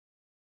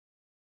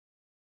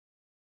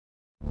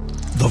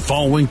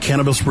following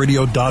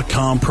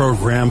CannabisRadio.com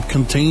program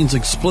contains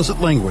explicit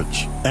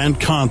language and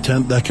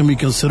content that can be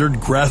considered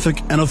graphic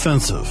and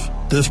offensive.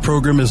 This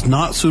program is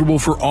not suitable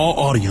for all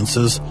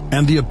audiences,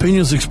 and the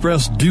opinions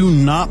expressed do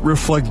not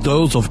reflect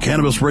those of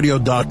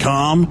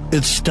CannabisRadio.com,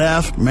 its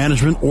staff,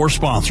 management, or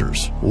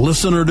sponsors.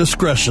 Listener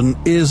discretion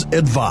is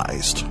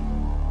advised.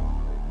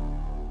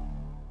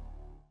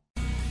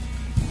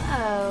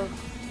 Oh,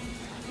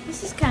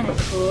 this is kind of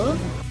cool.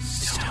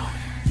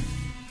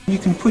 You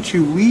can put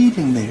your weed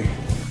in there.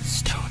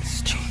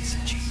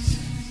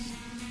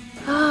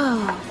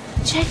 Oh,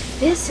 check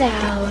this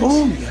out.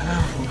 Oh,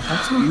 yeah.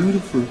 That's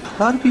beautiful.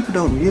 A lot of people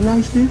don't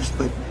realize this,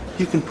 but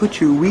you can put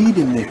your weed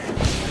in there.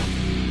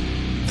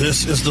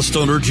 This is the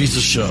Stoner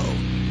Jesus Show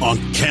on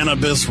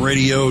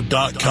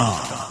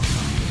CannabisRadio.com.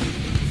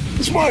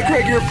 It's my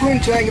regular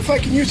poontang, if I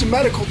can use a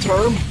medical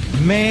term.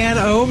 Man,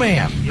 oh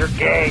man. You're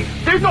gay.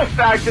 There's no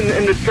fags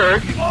in the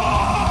church.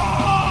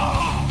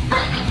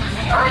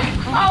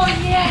 Oh,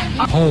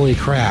 yeah. Holy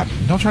crap.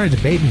 Don't try to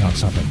debate me on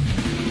something.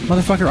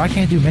 Motherfucker, I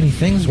can't do many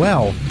things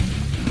well,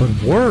 but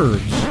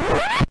words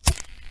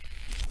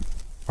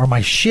are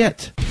my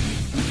shit.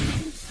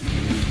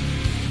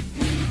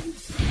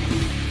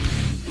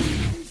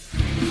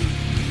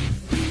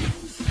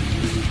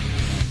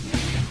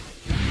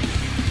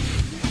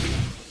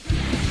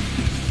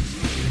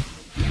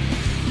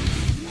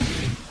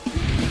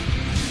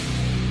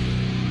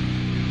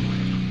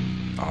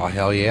 Oh,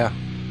 hell yeah.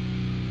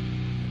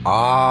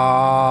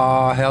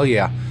 Ah, hell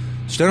yeah.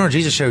 Stoner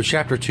Jesus Show,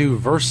 Chapter 2,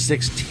 Verse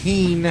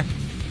 16.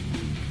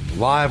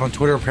 Live on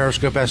Twitter and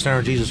Periscope at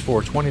Stoner Jesus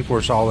 420. Of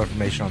course, all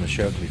information on the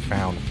show can be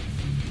found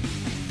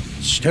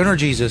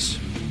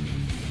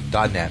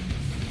stonerjesus.net.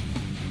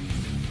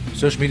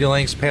 Social media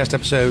links, past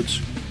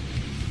episodes,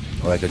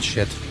 all that good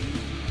shit.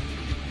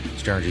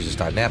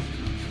 stonerjesus.net.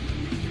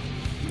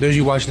 Those of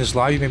you watching this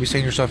live, you may be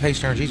saying to yourself, hey,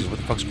 Stoner Jesus, what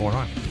the fuck's going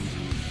on?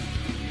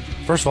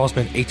 First of all, it's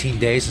been 18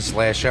 days since the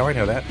last show. I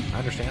know that. I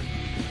understand.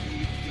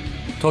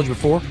 Told you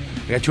before,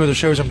 I got 2 other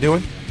shows I'm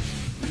doing.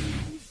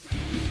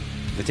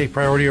 They take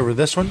priority over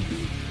this one.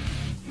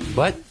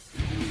 But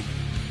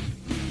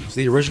it's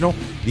the original,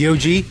 the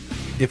OG,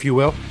 if you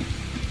will.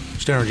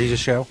 Stoner Jesus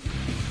Show.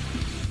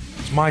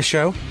 It's my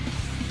show.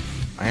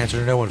 I answer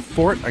to no one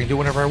for it. I can do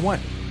whatever I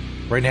want.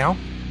 Right now,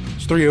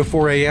 it's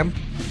 3:04 a.m.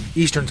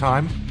 Eastern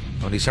Time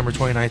on December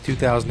 29th,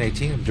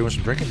 2018. I'm doing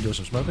some drinking, doing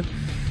some smoking.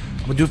 I'm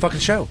going to do a fucking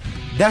show.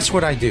 That's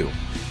what I do.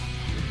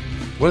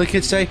 What do the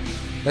kids say?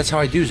 That's how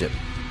I do's it.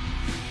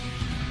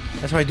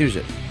 That's how I do's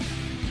it.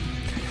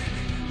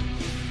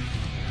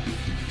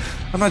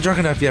 I'm not drunk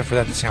enough yet for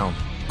that to sound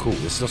cool.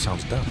 This still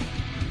sounds dumb.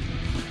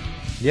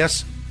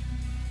 Yes,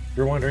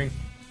 you're wondering.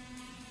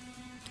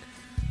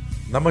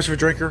 Not much of a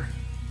drinker.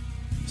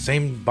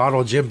 Same bottle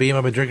of Jim Beam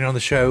I've been drinking on the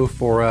show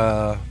for,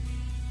 I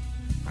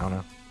don't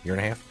know, year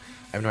and a half.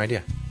 I have no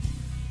idea.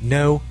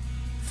 No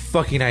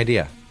fucking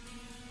idea.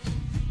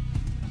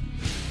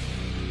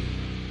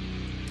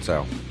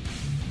 So,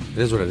 it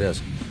is what it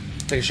is.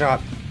 Take a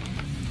shot.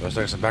 Let's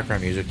take some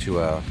background music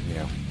to,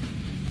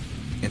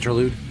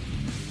 interlude.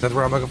 Is that the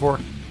word I'm looking for?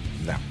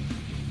 No.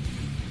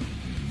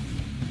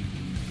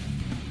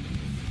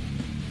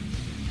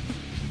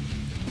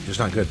 Just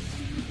not good.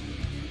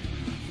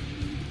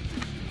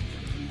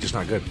 Just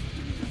not good.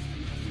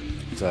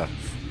 It's,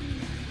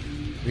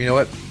 you know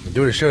what? I'm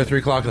doing a show at 3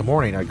 o'clock in the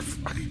morning.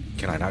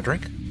 Can I not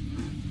drink?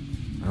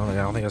 I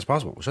don't think that's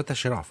possible. Shut that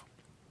shit off.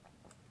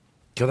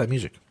 Kill that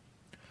music.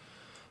 I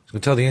was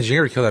going to tell the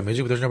engineer to kill that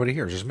music, but there's nobody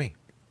here. It's just me.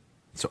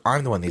 So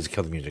I'm the one that needs to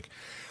kill the music.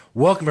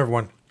 Welcome,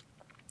 everyone.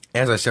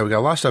 As I said, we got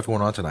a lot of stuff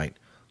going on tonight.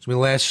 It's going to be the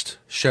last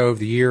show of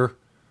the year.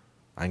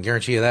 I can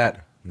guarantee you that.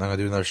 I'm not going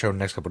to do another show in the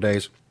next couple of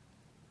days.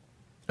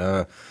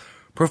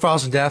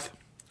 Profiles in Death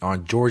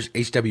on George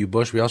H.W.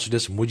 Bush. We also did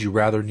some Would You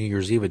Rather New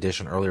Year's Eve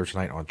edition earlier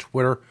tonight on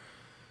Twitter.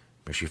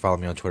 Make sure you follow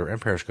me on Twitter and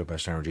Periscope at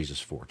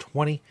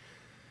StonerJesus420. Of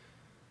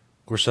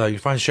course, you can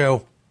find the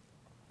show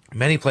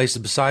many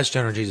places besides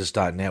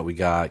StonerJesus.net. We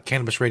got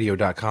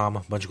CannabisRadio.com,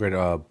 a bunch of great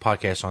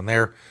podcasts on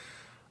there.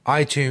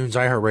 iTunes,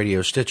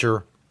 iHeartRadio,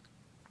 Stitcher.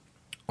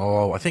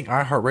 Oh, I think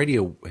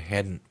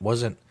iHeartRadio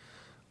wasn't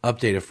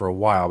updated for a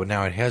while, but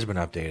now it has been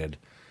updated.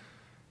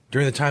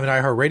 During the time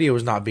that iHeartRadio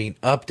was not being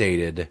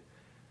updated,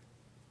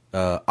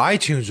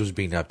 iTunes was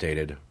being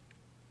updated.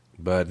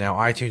 But now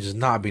iTunes is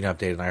not being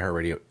updated and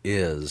iHeartRadio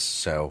is.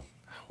 So,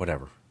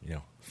 whatever.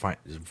 Find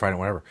it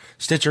whatever.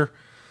 Stitcher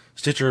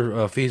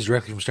feeds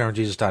directly from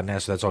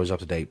StonerJesus.net, so that's always up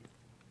to date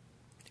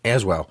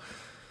as well.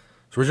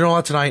 So we're doing a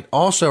lot tonight.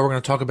 Also, we're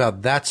going to talk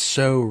about That's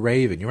So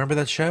Raven. You remember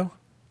that show?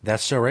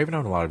 That's So Raven?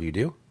 I know a lot of you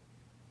do.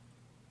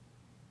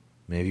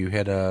 Maybe you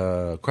had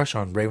a crush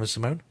on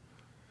Raven-Symoné.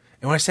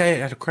 And when I say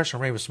I had a crush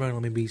on Raven-Symoné,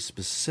 let me be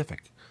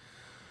specific.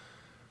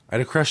 I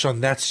had a crush on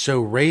That's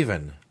So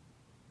Raven,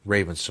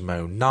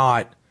 Raven-Symoné,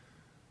 not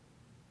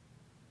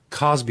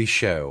Cosby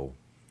Show,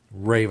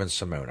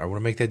 Raven-Symoné. I want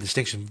to make that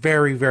distinction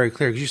very, very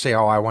clear. Because you say,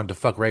 oh, I wanted to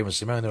fuck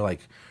Raven-Symoné. They're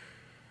like,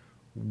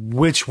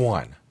 which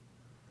one?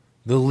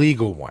 The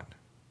legal one.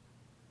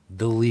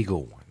 The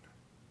legal one.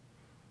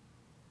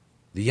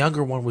 The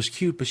younger one was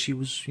cute, but she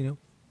was,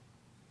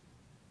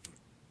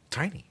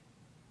 tiny.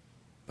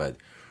 But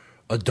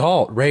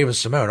adult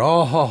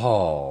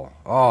Raven-Symoné,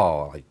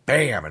 like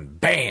bam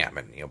and bam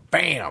and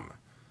bam.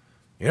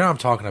 You know what I'm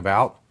talking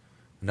about?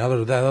 That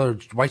other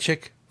white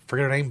chick,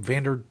 forget her name,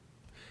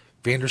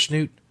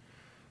 Vandersnoot.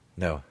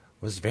 No, it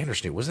was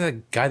Vandersnoot. Wasn't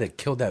that guy that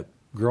killed that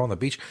girl on the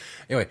beach?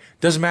 Anyway,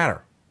 doesn't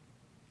matter.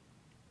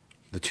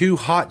 The two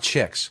hot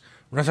chicks.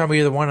 We're not talking about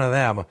either one of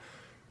them. We're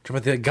talking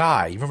about the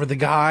guy. You remember the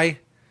guy?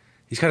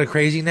 He's kind of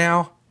crazy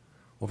now.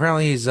 Well,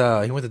 apparently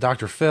he went to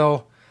Dr.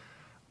 Phil.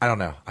 I don't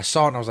know. I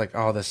saw it and I was like,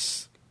 oh,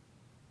 this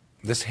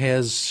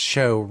has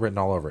show written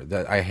all over it.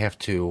 That I have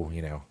to,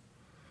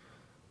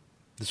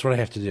 this is what I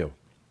have to do.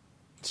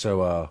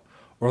 So,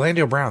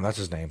 Orlando Brown, that's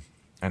his name.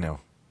 I know.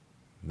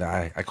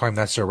 I call him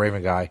That's So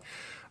Raven Guy.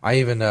 I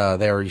even,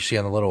 there you see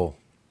on the little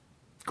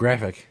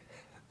graphic,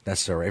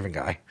 That's So Raven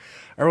Guy.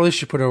 I really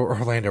should put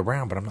Orlando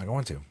Brown, but I'm not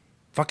going to.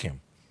 Fuck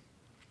him.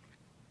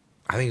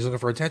 I think he's looking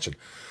for attention.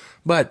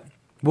 But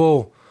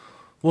we'll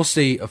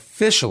see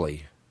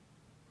officially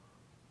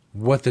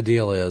what the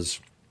deal is.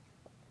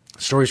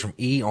 Stories from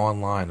E!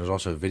 Online. There's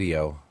also a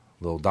video,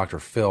 little Dr.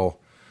 Phil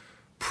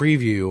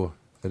preview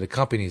that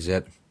accompanies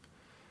it.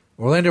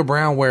 Orlando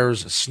Brown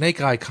wears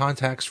snake eye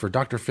contacts for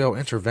Dr. Phil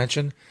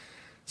intervention.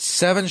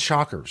 7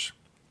 shockers.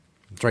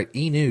 That's right,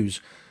 E!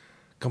 News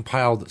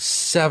compiled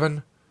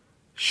 7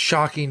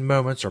 shocking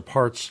moments or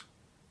parts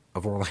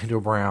of Orlando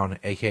Brown,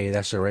 a.k.a.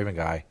 That's the Raven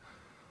Guy,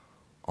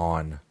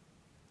 on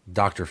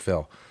Dr.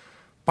 Phil.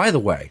 By the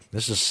way,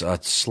 this is a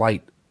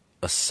slight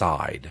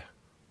aside.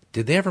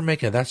 Did they ever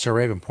make a That's So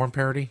Raven porn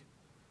parody?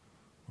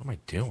 What am I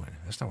doing?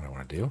 That's not what I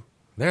want to do.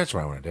 That's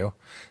what I want to do.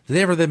 Did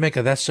they ever make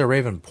a That's So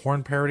Raven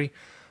porn parody?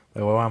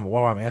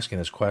 While I'm asking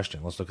this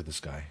question, let's look at this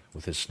guy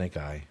with his snake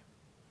eye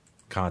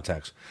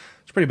contacts.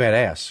 It's pretty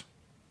badass.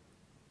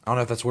 I don't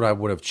know if that's what I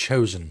would have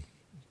chosen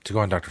to go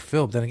on Dr.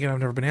 Phil, but then again, I've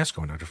never been asked to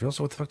go on Dr. Phil,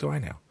 so what the fuck do I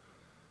know?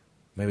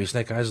 Maybe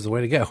snake eyes is the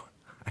way to go.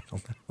 I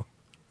don't know.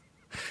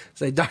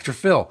 Say, Dr.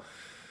 Phil,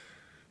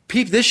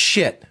 peep this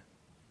shit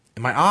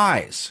in my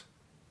eyes.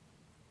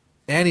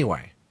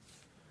 Anyway,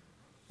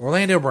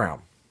 Orlando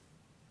Brown.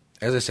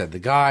 As I said,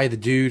 the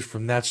dude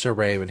from That's So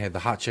Raven had the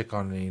hot chick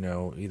on,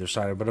 either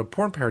side. But a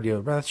porn parody,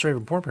 That's So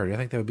Raven porn parody, I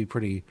think that would be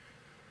pretty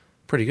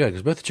good.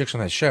 Because both the chicks on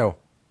that show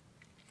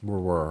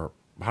were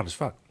hot as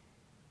fuck.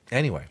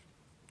 Anyway,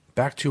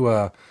 back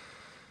to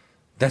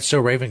That's So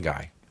Raven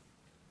Guy.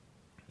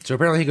 So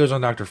apparently he goes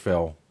on Dr.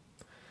 Phil.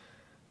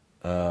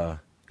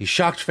 He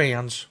shocked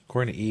fans,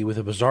 according to E!, with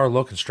a bizarre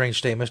look and strange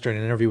statements during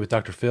an interview with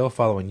Dr. Phil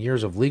following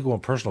years of legal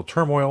and personal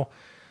turmoil,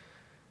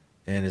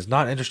 and is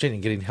not interested in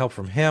getting help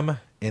from him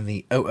in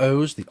the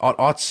OOs, the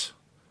aughts.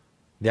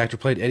 The actor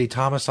played Eddie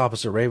Thomas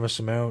opposite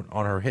Raven-Symoné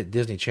on her hit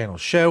Disney Channel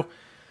show,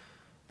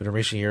 but in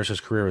recent years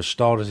his career has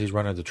stalled as he's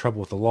run into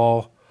trouble with the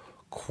law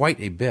quite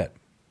a bit.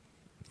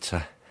 It's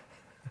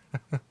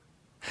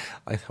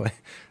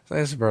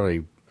that's a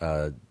very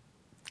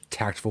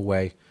tactful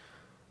way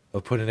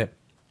of putting it.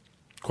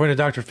 According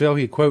to Dr. Phil,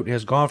 he, quote,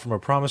 has gone from a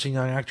promising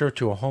young actor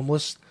to a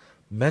homeless,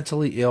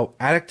 mentally ill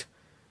addict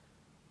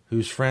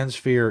whose friends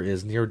fear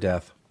is near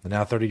death. The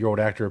now 30-year-old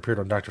actor appeared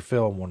on Dr.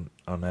 Phil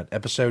on that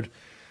episode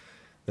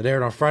that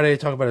aired on Friday to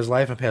talk about his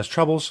life and past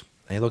troubles,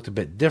 and he looked a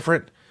bit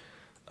different.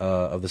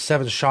 Of the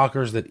 7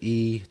 shockers that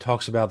E!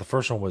 talks about, the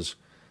first one was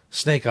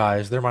snake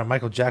eyes. They're my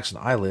Michael Jackson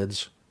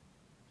eyelids,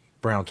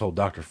 Brown told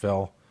Dr.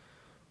 Phil,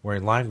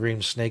 wearing lime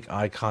green snake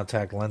eye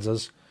contact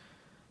lenses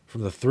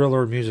from the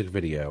Thriller music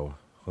video.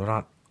 They're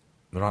not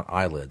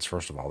eyelids,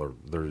 first of all.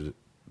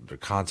 They're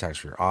contacts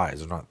for your eyes.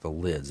 They're not the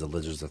lids. The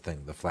lids is the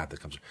thing, the flap that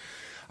comes.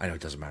 I know,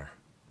 it doesn't matter.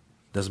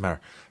 Doesn't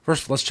matter.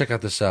 First, let's check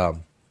out this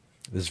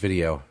this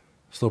video.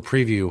 This little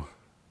preview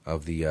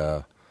of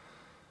the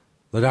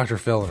Dr.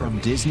 Phil interview. From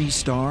Disney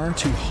star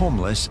to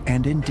homeless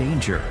and in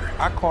danger.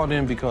 I called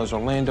in because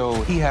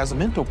Orlando, he has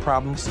mental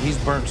problems. He's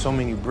burnt so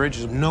many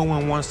bridges. No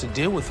one wants to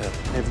deal with him.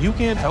 If you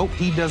can't help,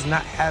 he does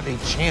not have a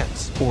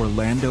chance.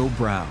 Orlando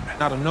Brown.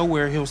 Out of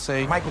nowhere, he'll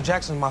say, Michael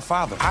Jackson's my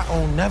father. I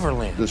own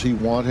Neverland. Does he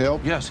want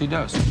help? Yes, he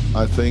does.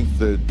 I think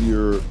that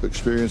you're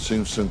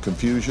experiencing some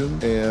confusion,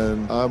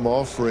 and I'm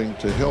offering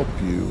to help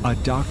you. A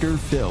Dr.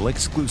 Phil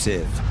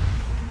exclusive.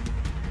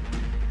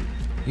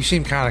 You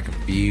seem kind of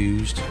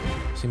confused.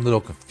 Seem a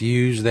little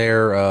confused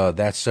there.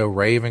 That's So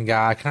Raven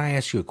Guy. Can I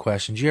ask you a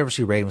question? Did you ever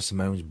see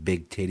Raven-Symoné's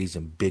big titties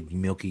and big,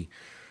 milky,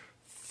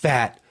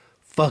 fat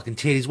fucking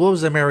titties? What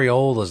was the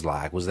Mariola's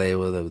like? Were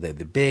they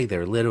big? They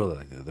were little?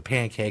 Like the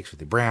pancakes with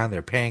the brown,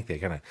 they're pink. They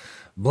kind of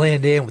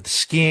blend in with the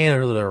skin,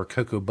 or they're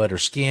cocoa butter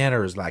skin,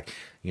 or is like,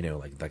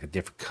 like a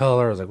different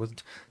color. I was like,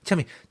 tell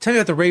me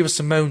about the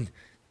Raven-Symoné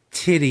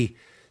titty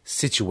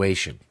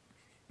situation.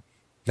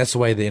 That's the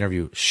way the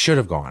interview should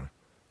have gone.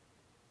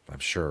 I'm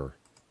sure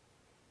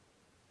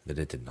that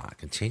it did not.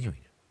 Continuing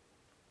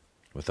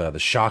with the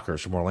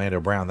shockers from Orlando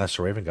Brown, That's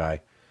the Raven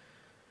Guy.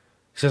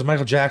 He says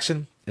Michael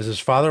Jackson is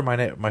his father.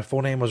 My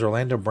full name was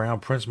Orlando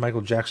Brown Prince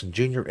Michael Jackson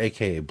Jr.,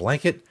 a.k.a.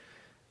 Blanket.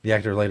 The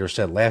actor later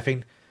said,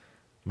 laughing,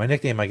 my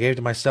nickname I gave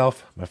to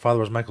myself. My father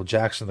was Michael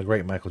Jackson, the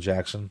great Michael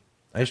Jackson.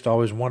 I used to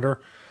always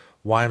wonder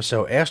why I'm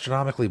so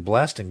astronomically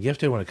blessed and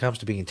gifted when it comes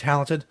to being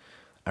talented.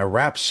 I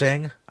rap,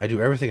 sing, I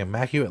do everything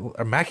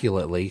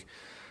immaculately.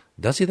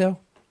 Does he, though?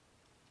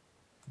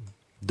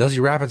 Does he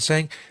rap and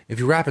sing? If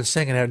you rap and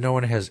sing and no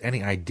one has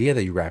any idea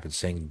that you rap and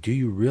sing, do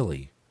you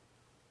really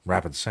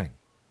rap and sing?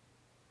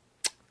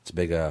 It's a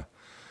big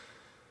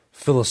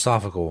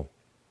philosophical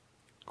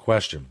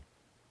question.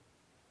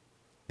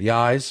 The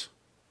eyes,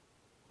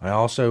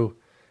 also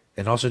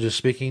just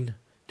speaking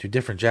to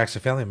different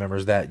Jackson family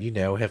members that,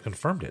 have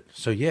confirmed it.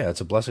 So yeah,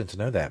 it's a blessing to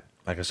know that.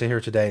 I can sit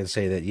here today and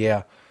say that,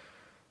 yeah,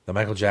 that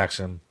Michael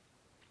Jackson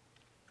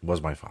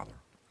was my father.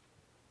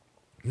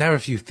 Now I have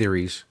a few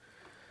theories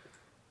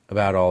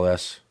about all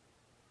this.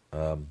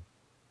 Other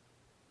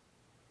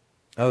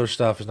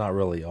stuff is not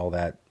really all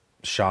that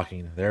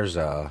shocking. There's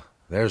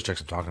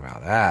chicks I'm talking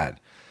about. That.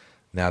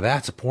 Now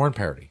that's a porn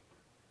parody.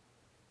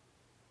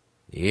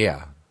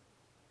 Yeah.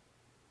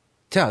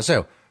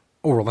 So,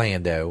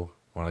 Orlando,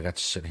 when I got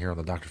to sit here on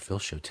the Dr. Phil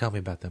show, tell me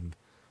about them,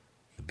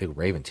 the big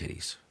raven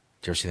titties.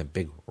 Did you ever see them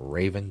big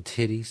raven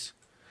titties?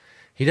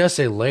 He does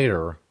say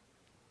later,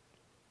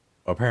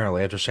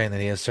 apparently, after saying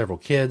that he has several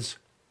kids,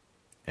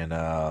 and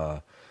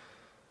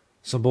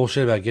some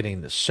bullshit about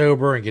getting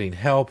sober and getting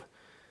help,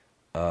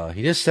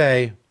 he did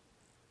say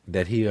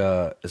that he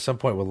at some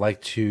point would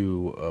like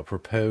to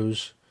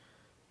propose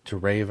to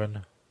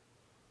Raven.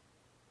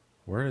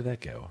 Where did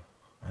that go?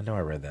 I know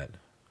I read that.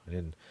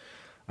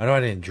 I know I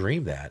didn't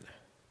dream that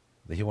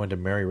he wanted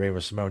to marry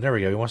Raven-Symoné. There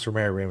we go. He wants to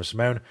marry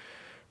Raven-Symoné.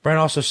 Brent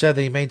also said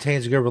that he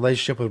maintains a good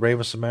relationship with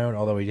Raven-Symoné,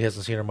 although he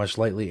hasn't seen her much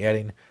lately,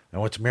 adding, I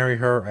want to marry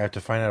her. I have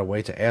to find out a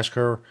way to ask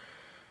her.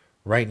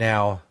 Right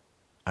now,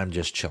 I'm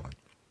just chilling.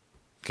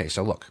 Okay,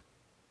 so look.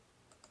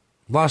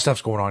 A lot of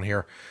stuff's going on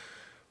here.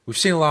 We've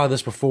seen a lot of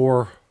this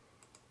before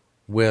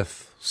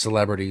with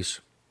celebrities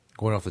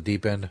going off the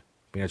deep end.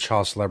 Being a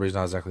child celebrity is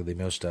not exactly the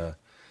most...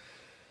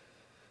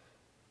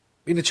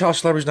 being a child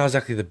celebrity is not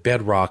exactly the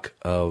bedrock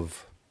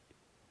of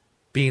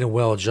being a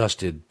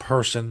well-adjusted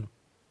person,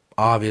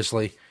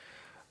 obviously.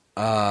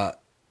 Look,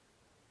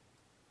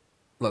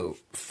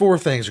 4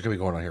 things are going to be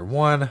going on here.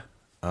 1,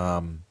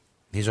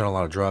 he's on a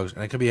lot of drugs,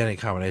 and it could be any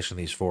combination of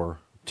these 4,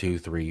 2,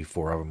 3,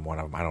 4 of them, 1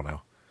 of them, I don't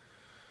know.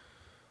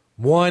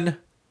 1,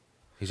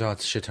 he's on a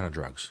shit ton of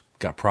drugs.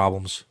 Got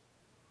problems.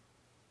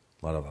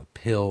 A lot of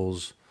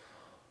pills,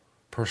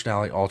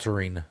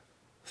 personality-altering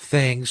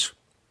things.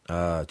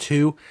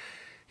 2,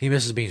 he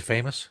misses being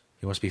famous.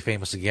 He wants to be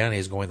famous again.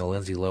 He's going the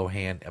Lindsay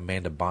Lohan,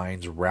 Amanda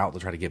Bynes route to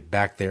try to get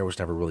back there, which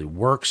never really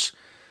works.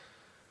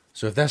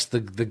 So if that's the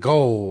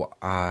goal,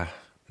 no.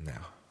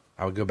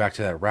 I would go back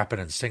to that rapping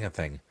and singing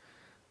thing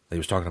that he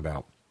was talking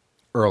about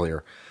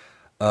earlier.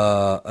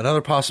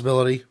 Another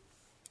possibility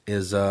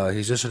is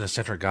he's just an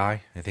eccentric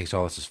guy and thinks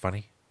all this is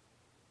funny.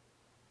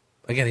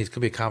 Again, he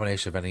could be a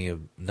combination of any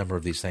number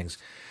of these things.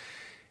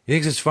 He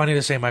thinks it's funny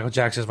to say Michael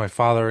Jackson is my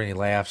father, and he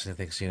laughs and he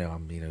thinks,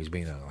 he's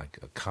being a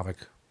comic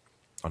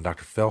on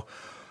Dr. Phil.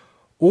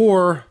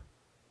 Or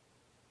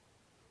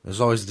there's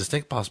always a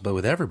distinct possibility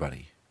with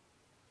everybody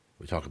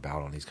we talk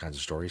about on these kinds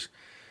of stories.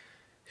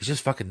 He's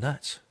just fucking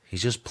nuts.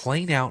 He's just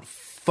plain out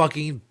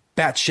fucking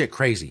batshit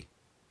crazy.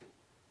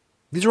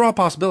 These are all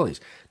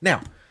possibilities.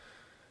 Now,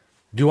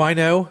 do I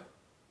know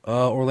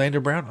Orlando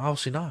Brown?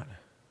 Obviously not.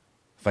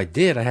 If I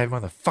did, I'd have him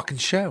on the fucking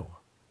show.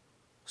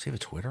 Does he have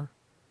a Twitter?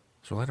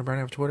 Does Orlando Brown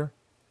have a Twitter?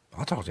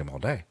 I'll talk to him all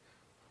day.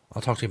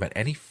 I'll talk to him about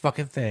any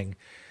fucking thing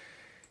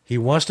he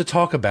wants to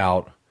talk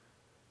about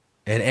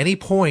at any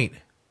point,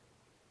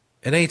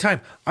 at any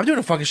time. I'm doing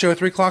a fucking show at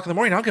 3 o'clock in the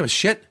morning. I don't give a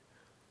shit.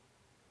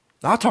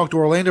 I'll talk to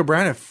Orlando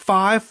Brown at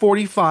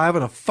 5:45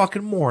 in the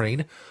fucking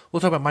morning. We'll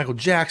talk about Michael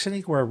Jackson.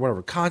 He can wear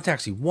whatever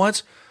contacts he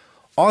wants.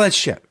 All that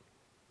shit.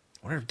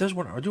 I do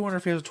wonder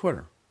if he has a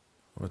Twitter.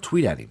 I'm going to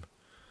tweet at him.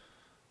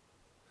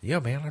 Yeah,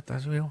 man.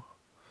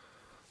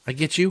 I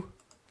get you.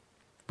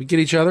 We get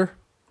each other.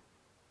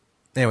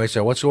 Anyway,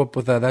 so what's up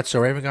with that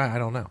So Raven guy? I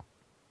don't know.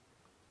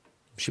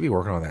 Should be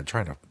working on that,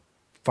 trying to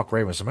fuck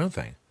Raven-Symoné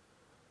thing.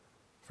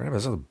 For him,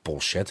 that's other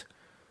bullshit.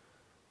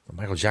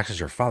 Michael Jackson's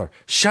your father.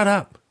 Shut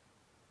up.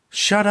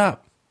 Shut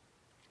up.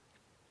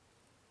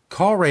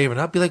 Call Raven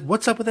up. Be like,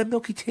 what's up with that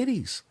milky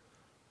titties?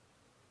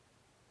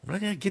 I'm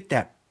not going to get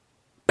that.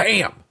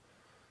 Bam.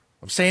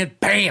 I'm saying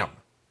bam.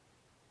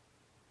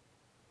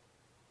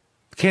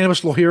 The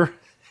Cannabis Lawyer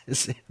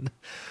is in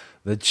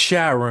the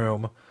chat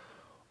room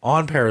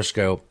on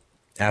Periscope.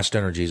 Ask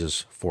Stoner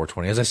Jesus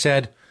 420. As I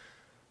said,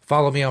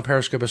 follow me on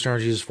Periscope at Stoner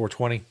Jesus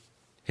 420.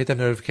 Hit them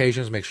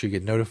notifications. Make sure you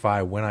get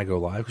notified when I go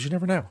live, because you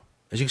never know.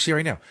 As you can see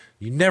right now,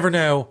 you never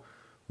know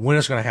when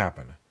it's going to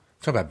happen.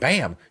 Talk about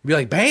bam. You'd be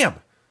like, bam.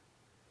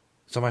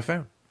 It's on my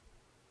phone.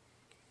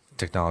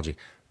 Technology.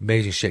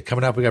 Amazing shit.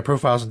 Coming up, we got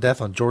Profiles in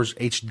Death on George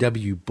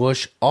H.W.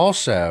 Bush.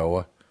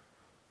 Also,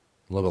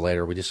 a little bit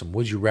later, we did some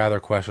Would You Rather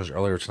questions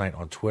earlier tonight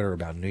on Twitter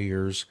about New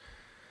Year's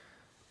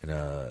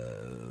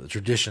and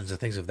traditions and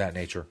things of that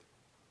nature.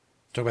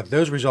 Talk about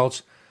those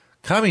results.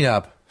 Coming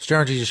up,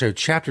 Stoner Jesus Show,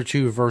 Chapter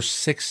 2, Verse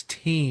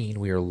 16.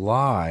 We are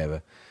live,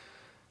 as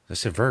I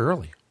said, very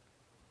early.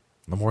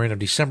 On the morning of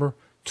December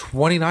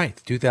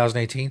 29th,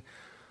 2018.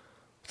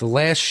 The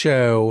last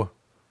show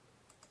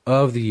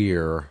of the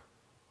year.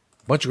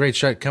 Bunch of great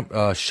shite coming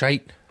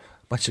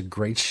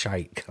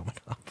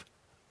up.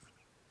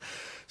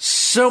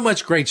 So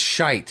much great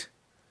shite.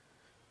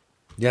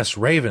 Yes,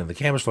 Raven, the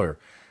Canvas Lawyer.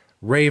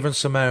 Raven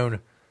Simone.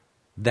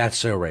 That's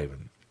so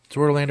Raven. It's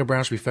what Orlando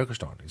Brown should be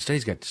focused on. Instead,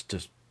 he's got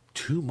just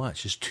too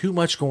much. Just too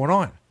much going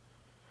on.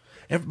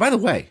 And by the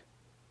way,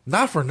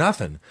 not for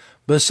nothing,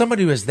 but as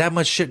somebody who has that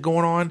much shit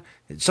going on,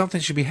 something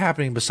should be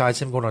happening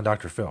besides him going on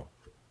Dr. Phil.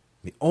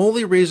 The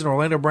only reason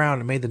Orlando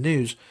Brown made the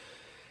news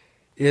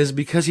is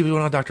because he was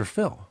going on Dr.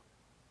 Phil.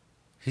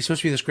 He's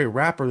supposed to be this great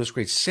rapper, this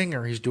great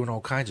singer. He's doing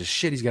all kinds of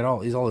shit. He's got all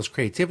this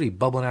creativity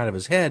bubbling out of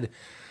his head.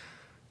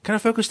 Kind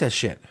of focus that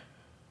shit.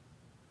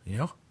 You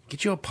know,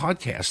 get you a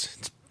podcast.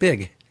 It's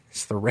big.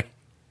 It's the rage.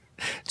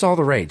 It's all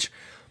the rage.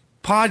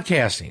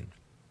 Podcasting.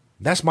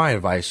 That's my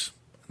advice.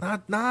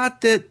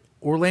 Not that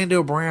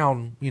Orlando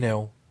Brown, you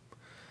know,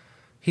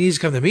 he needs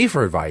to come to me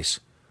for advice,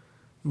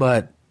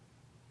 but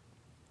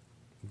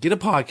get a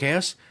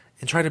podcast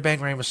and try to bang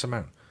Raven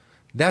Simone.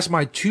 That's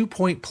my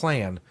 2-point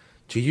plan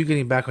to you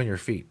getting back on your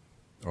feet,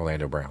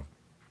 Orlando Brown.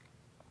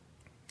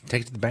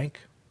 Take it to the bank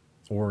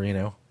or, you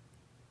know,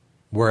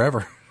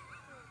 wherever.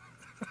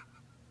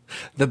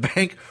 The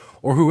bank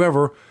or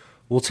whoever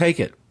will take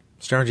it.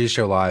 Stoner Jesus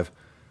Show Live.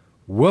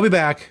 We'll be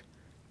back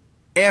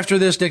after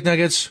this, Dick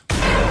Nuggets.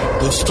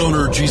 The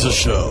Stoner Jesus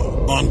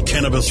Show on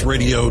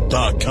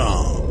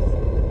CannabisRadio.com.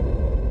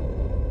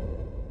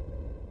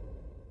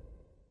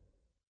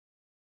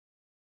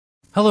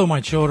 Hello,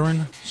 my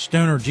children.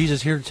 Stoner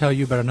Jesus here to tell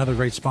you about another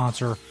great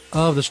sponsor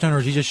of the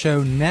Stoner Jesus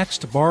Show,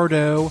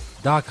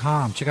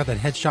 NextBardo.com. Check out that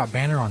headshot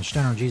banner on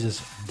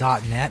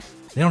StonerJesus.net.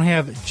 They don't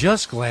have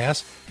just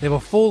glass. They have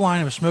a full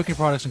line of smoking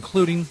products,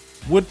 including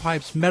wood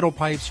pipes, metal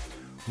pipes,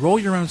 roll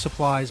your own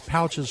supplies,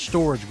 pouches,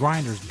 storage,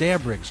 grinders,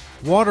 dab rigs,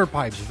 water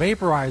pipes,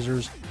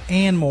 vaporizers,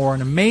 and more.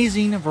 An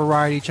amazing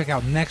variety. Check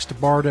out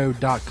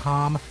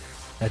NextBardo.com.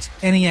 That's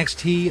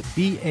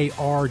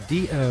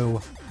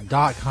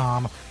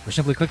NextBardo.com. Or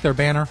simply click their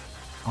banner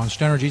on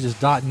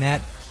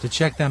StonerJesus.net to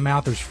check them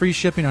out. There's free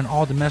shipping on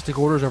all domestic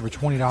orders over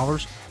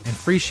 $20 and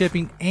free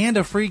shipping and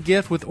a free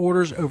gift with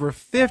orders over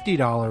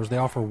 $50. They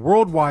offer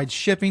worldwide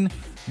shipping.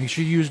 Make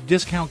sure you use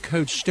discount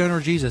code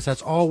StonerJesus.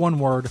 That's all one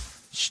word,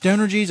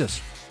 StonerJesus,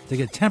 to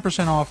get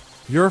 10%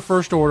 off your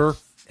first order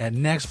at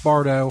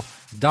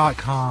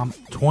NextBardo.com.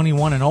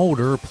 21 and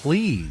older,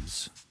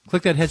 please.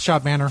 Click that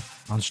headshot banner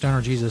on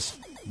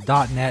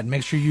StonerJesus.net.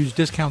 Make sure you use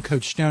discount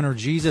code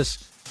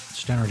StonerJesus.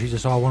 Stoner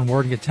Jesus, all one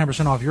word, and get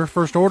 10% off your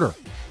first order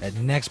at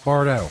Next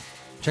Bardo.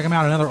 Check them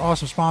out, another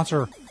awesome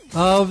sponsor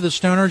of the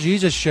Stoner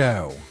Jesus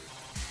Show.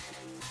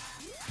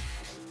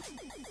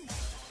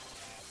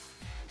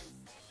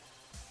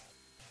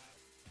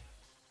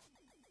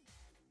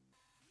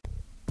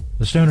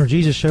 The Stoner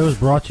Jesus Show is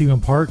brought to you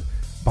in part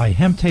by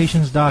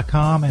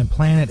Hemptations.com and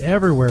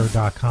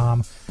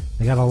PlanetEverywhere.com.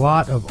 They got a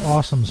lot of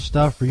awesome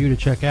stuff for you to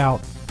check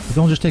out. But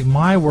don't just take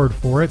my word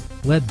for it.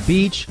 Let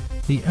Beach,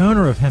 the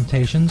owner of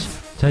Hemptations,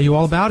 tell you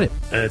all about it.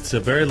 It's a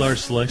very large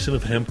selection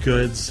of hemp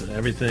goods,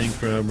 everything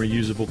from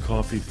reusable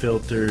coffee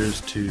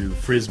filters to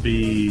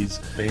frisbees,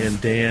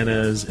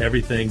 bandanas,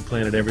 everything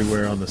Planet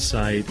Everywhere on the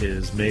site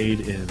is made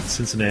in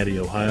Cincinnati,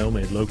 Ohio,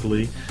 made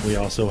locally. We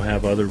also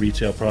have other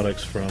retail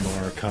products from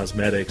our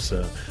cosmetics,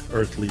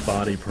 Earthly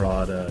Body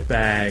product,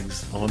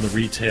 bags on the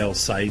retail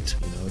site.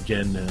 You know,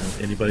 again,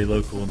 anybody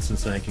local in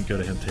Cincinnati can go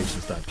to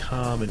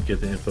Hemptations.com and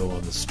get the info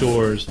on the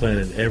stores.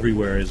 Planet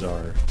Everywhere is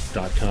our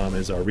 .com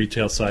is our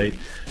retail site.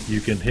 You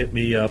can hit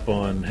me up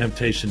on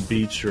Hemptation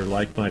Beach or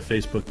like my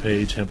Facebook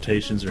page,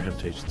 Hemptations or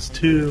Hemptations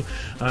 2.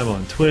 I'm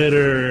on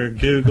Twitter,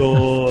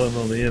 Google, I'm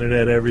on the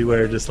internet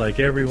everywhere, just like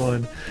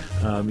everyone.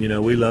 You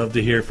know, we love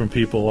to hear from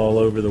people all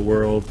over the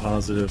world,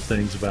 positive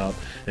things about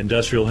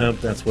industrial hemp.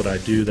 That's what I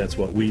do. That's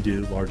what we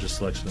do. Largest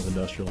selection of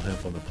industrial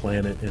hemp on the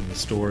planet in the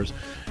stores.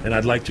 And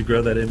I'd like to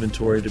grow that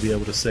inventory to be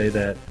able to say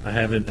that I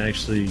haven't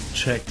actually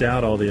checked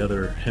out all the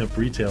other hemp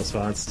retail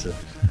spots to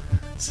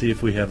see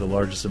if we have the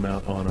largest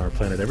amount on our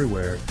Planet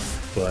Everywhere.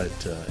 But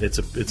it's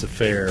a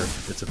fair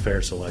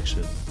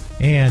selection.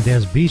 And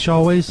as Beach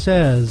always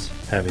says,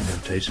 having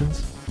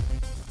temptations.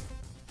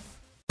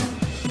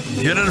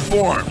 Get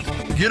informed,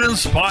 get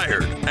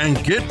inspired,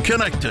 and get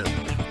connected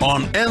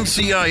on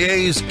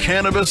NCIA's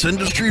Cannabis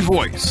Industry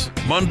Voice.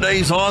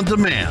 Mondays on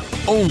demand,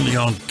 only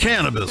on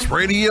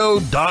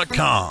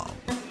CannabisRadio.com.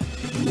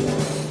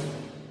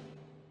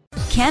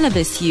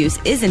 Cannabis use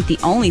isn't the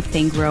only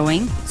thing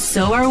growing,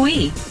 so are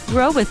we.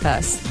 Grow with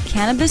us.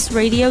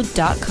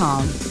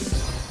 CannabisRadio.com.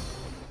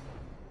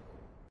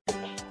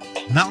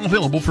 Now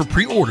available for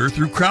pre-order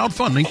through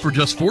crowdfunding for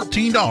just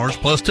 $14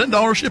 plus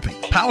 $10 shipping.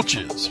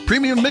 Pouches,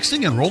 premium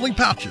mixing and rolling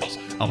pouches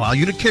allow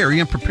you to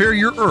carry and prepare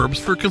your herbs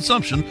for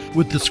consumption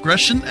with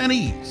discretion and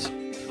ease.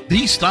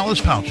 These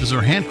stylish pouches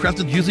are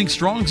handcrafted using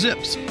strong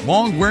zips,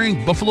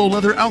 long-wearing buffalo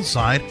leather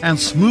outside, and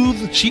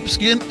smooth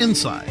sheepskin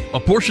inside. A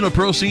portion of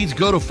proceeds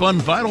go to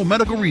fund vital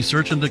medical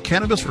research into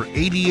cannabis for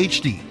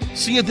ADHD.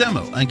 See a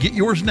demo and get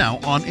yours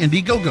now on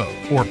Indiegogo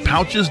or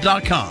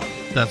Pouchz.com.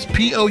 That's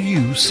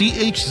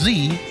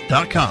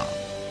Pouchz.com.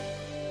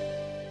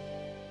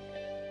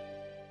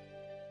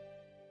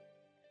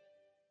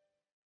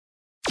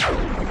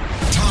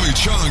 Tommy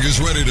Chong is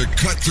ready to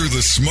cut through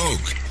the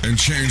smoke and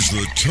change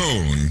the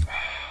tone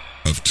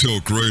of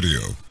Tilk Radio.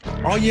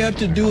 All you have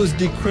to do is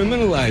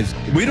decriminalize.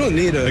 We don't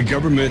need a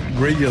government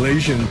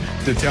regulation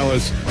to tell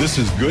us this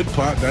is good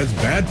pot, that's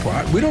bad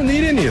pot. We don't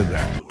need any of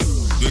that.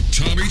 The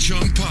Tommy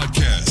Chong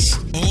Podcast,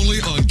 only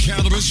on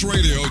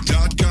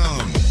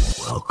CannabisRadio.com.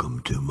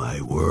 Welcome to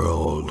my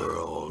world.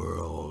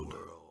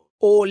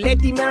 Oh, let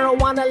the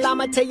marijuana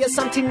llama tell you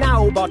something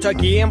now about a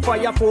game for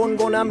your phone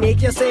gonna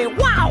make you say,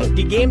 wow!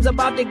 The game's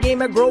about the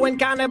game of growing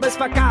cannabis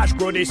for cash.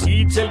 Grow the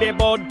seeds, sell the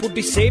bud, put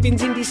the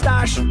savings in the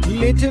stash.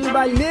 Little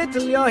by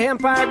little, your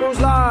empire grows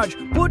large.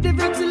 Put the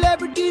big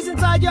celebrities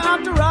inside your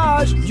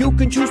entourage. You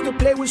can choose to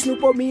play with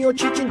Snoop or me or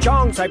Cheech and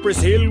Chong.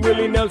 Cypress Hill,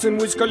 Willie Nelson,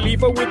 Wiz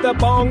Khalifa with a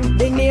bong.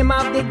 The name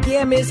of the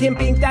game is Hemp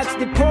Inc., that's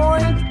the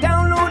point.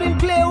 Download and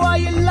play while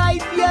you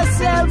light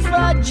yourself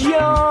a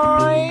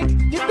joint.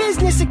 The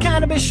business of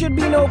cannabis should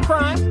be no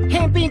crime.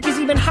 Hemp Inc. is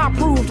even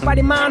hot-proofed by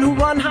the man who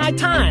run High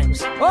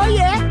Times. Oh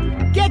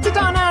yeah? Get it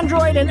on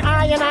Android and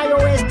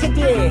iOS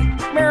today.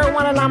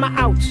 Marijuana Llama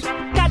out.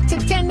 Got to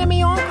tend to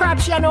me own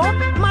crops, you know.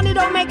 Money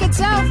don't make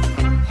itself.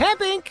 Hemp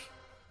Inc.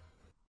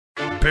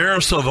 Pierre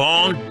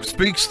Savon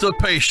speaks to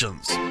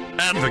patients,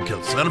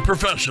 advocates, and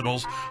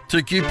professionals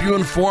to keep you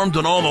informed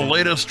on all the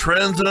latest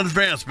trends and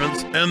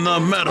advancements in the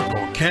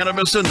medical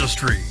cannabis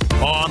industry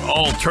on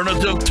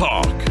Alternative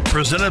Talk,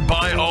 presented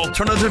by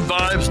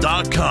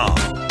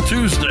AlternativeVibes.com.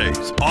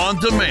 Tuesdays on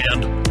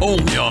demand,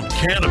 only on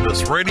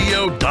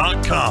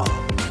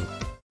CannabisRadio.com.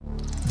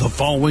 The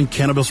following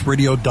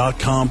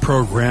CannabisRadio.com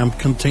program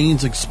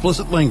contains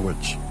explicit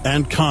language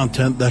and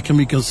content that can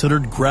be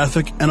considered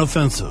graphic and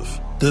offensive.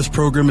 This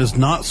program is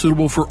not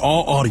suitable for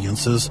all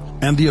audiences,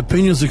 and the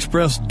opinions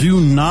expressed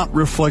do not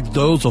reflect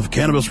those of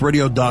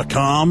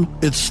CannabisRadio.com,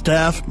 its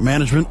staff,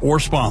 management, or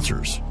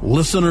sponsors.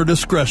 Listener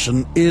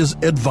discretion is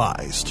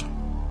advised.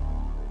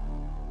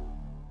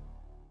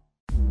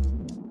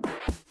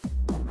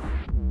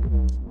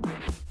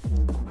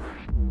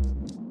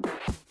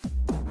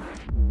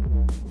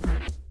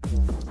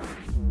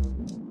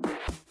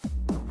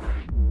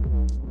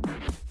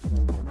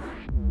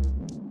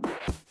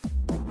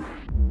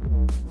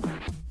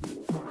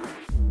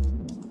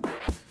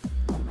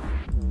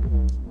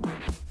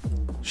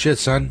 Shit,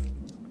 son.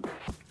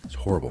 It's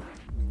horrible.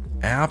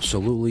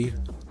 Absolutely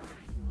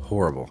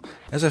horrible.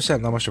 As I've said,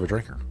 I'm not much of a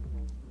drinker.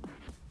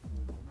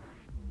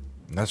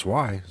 And that's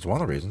why. It's one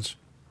of the reasons.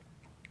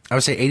 I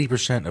would say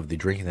 80% of the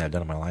drinking that I've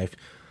done in my life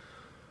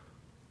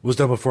was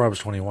done before I was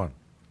 21.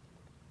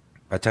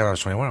 By the time I was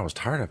 21, I was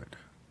tired of it.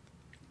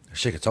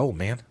 Shit gets old,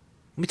 man.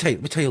 Let me tell you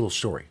a little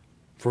story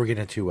before we get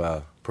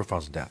into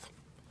Profiles in Death.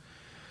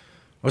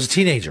 I was a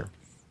teenager.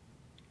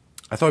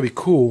 I thought it'd be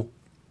cool.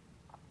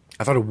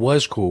 I thought it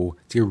was cool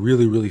to get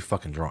really, really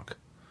fucking drunk.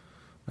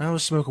 I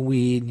was smoking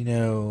weed,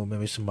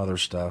 maybe some other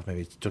stuff.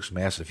 Maybe took some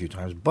acid a few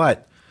times.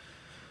 But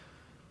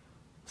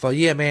I thought,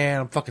 yeah,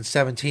 man, I'm fucking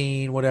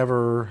 17,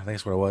 whatever. I think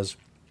that's what I was.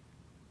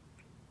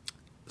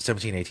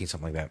 17, 18,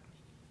 something like that.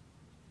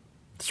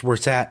 That's where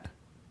it's at.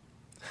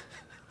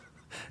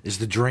 Is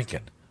the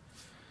drinking.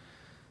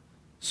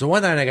 So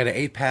one night I got an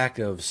 8-pack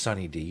of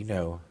Sunny D.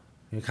 Kind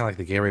of like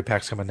the Gatorade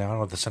packs coming down. I don't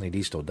know if the Sunny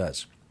D still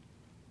does.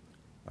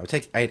 I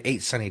had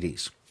 8 Sunny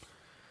Ds.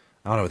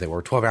 I don't know what they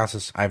were. 12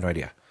 ounces. I have no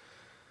idea.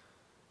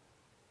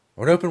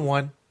 I would open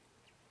one,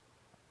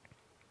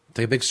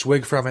 take a big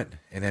swig from it,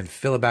 and then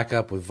fill it back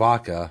up with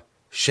vodka,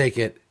 shake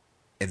it,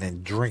 and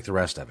then drink the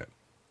rest of it.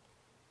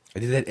 I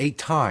did that 8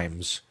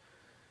 times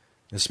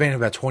in the span of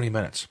about 20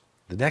 minutes.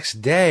 The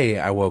next day,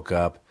 I woke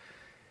up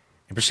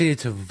and proceeded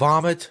to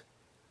vomit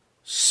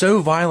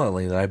so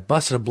violently that I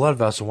busted a blood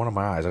vessel in one of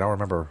my eyes. I don't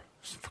remember,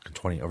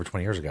 over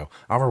 20 years ago.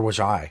 I don't remember which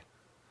eye.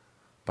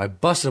 But I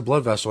busted a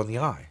blood vessel in the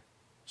eye.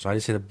 So I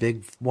just hit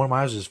one of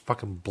my eyes was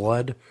fucking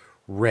blood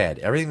red.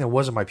 Everything that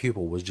wasn't my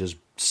pupil was just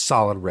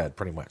solid red,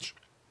 pretty much.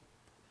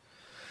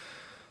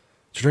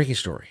 It's a drinking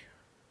story.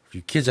 If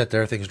you kids out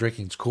there think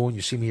drinking's cool and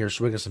you see me here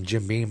swigging some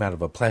Jim Beam out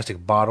of a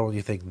plastic bottle and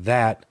you think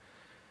that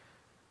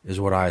is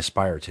what I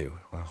aspire to,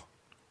 well,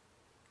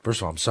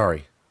 first of all, I'm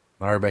sorry.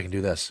 Not everybody can do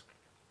this.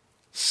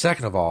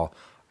 Second of all,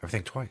 I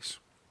think twice.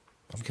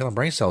 I'm killing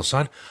brain cells,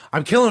 son.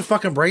 I'm killing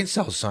fucking brain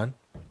cells, son.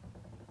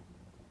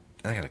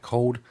 And I got a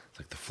cold. It's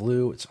like the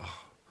flu. It's a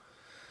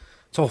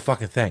whole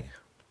fucking thing.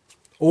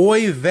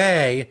 Oy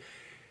vey.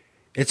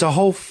 It's a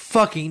whole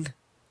fucking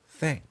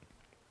thing.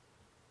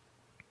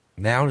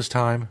 Now it is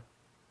time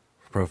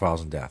for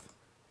Profiles in Death.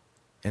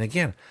 And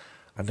again,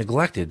 I've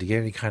neglected to get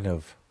any kind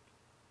of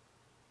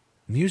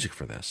music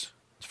for this.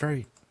 It's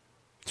very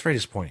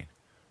disappointing.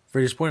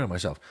 Very disappointed in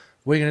myself.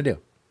 What are you going to do?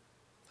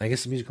 I get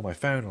some music on my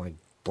phone and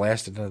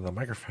blast it into the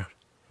microphone.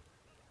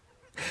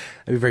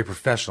 That'd be very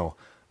professional.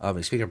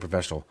 Speaking of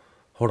professional,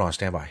 hold on,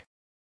 stand by.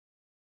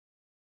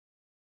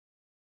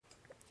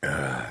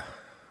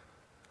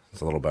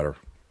 It's a little better.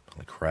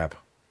 Holy crap.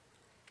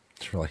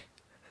 It's really...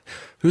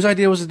 Whose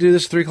idea was to do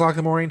this at 3 o'clock in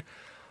the morning?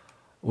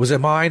 Was it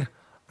mine?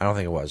 I don't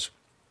think it was.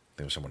 I think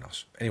it was someone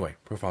else. Anyway,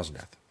 Profiles in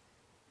Death.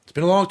 It's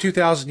been a long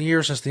 2,000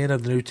 years since the end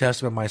of the New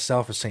Testament.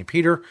 Myself as St.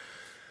 Peter.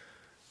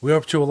 We were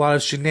up to a lot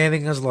of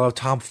shenanigans, a lot of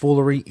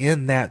tomfoolery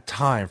in that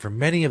time. For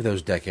many of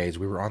those decades,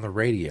 we were on the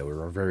radio. We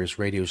were on various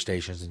radio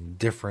stations in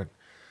different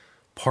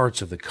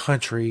parts of the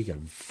country.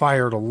 Got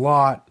fired a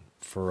lot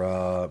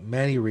for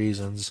many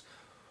reasons.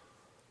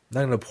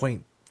 Not going to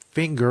point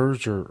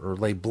fingers or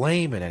lay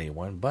blame at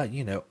anyone, but,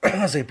 you know,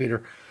 St.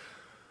 Peter,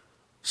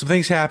 some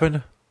things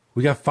happened.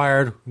 We got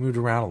fired. We moved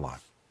around a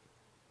lot.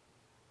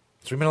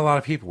 So we met a lot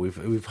of people.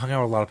 We've hung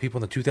out with a lot of people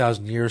in the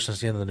 2,000 years since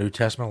the end of the New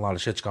Testament. A lot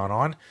of shit's gone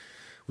on.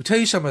 We tell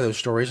you some of those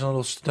stories in a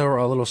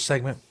little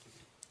segment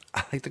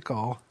I like to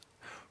call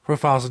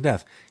Profiles in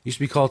Death. It used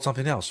to be called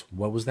something else.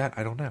 What was that?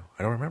 I don't know.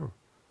 I don't remember.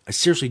 I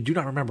seriously do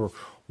not remember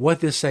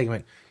what this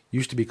segment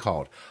used to be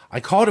called. I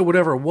called it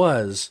whatever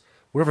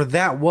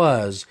that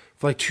was,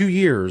 for like 2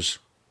 years.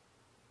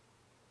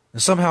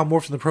 And somehow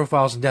morphed into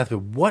Profiles in Death. But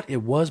what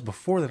it was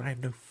before that, I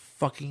have no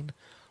fucking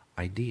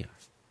idea.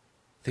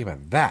 Think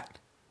about that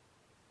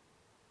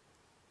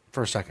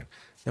for a second.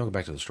 Then we'll go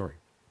back to the story.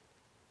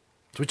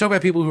 So we talk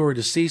about people who are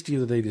deceased.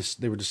 Either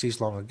they were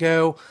deceased long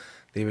ago,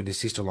 they've been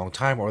deceased a long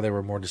time, or they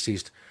were more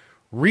deceased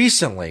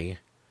recently,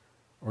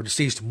 or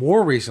deceased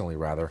more recently,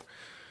 rather.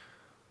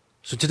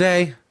 So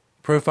today,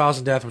 Profiles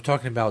in Death, we're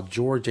talking about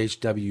George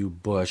H.W.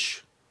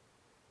 Bush,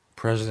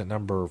 president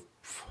number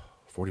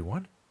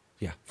 41?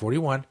 Yeah,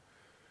 41.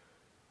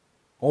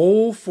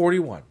 Old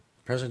 41.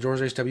 President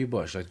George H.W.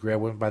 Bush. Like grab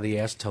women by the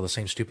ass and tell the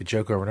same stupid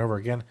joke over and over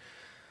again.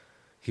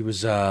 He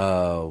was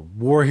a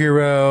war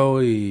hero.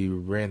 He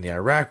ran the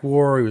Iraq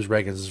War. He was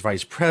Reagan's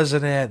vice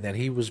president. Then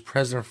he was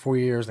president for 4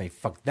 years, and they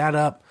fucked that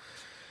up.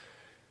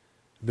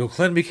 Bill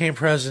Clinton became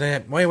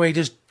president. Anyway, he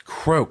just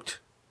croaked.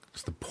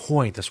 That's the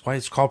point. That's why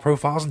it's called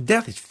Profiles in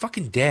Death. He's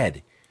fucking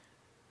dead.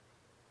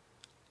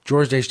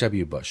 George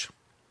H.W. Bush.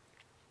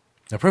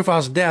 Now,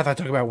 Profiles in Death, I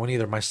talk about when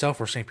either myself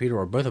or St. Peter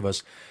or both of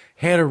us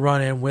had a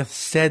run-in with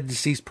said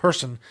deceased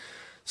person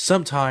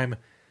sometime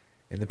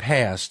in the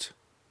past.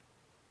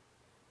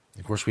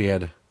 Of course, we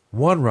had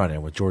one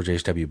run-in with George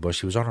H.W.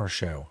 Bush. He was on our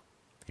show.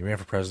 He ran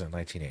for president in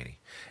 1980.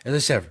 As I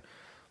said,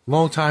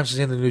 long time since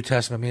the end of the New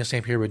Testament, me and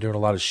St. Peter have been doing a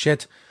lot of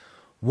shit.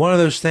 One of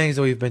those things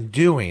that we've been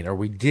doing, or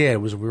we did,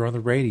 was we were on the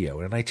radio.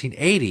 And in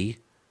 1980,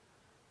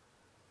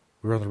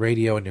 we were on the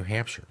radio in New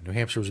Hampshire. New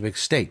Hampshire was a big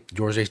state.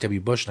 George H.W.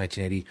 Bush in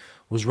 1980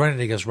 was running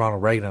against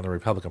Ronald Reagan on the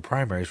Republican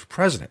primaries for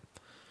president.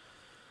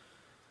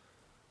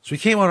 So he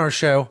came on our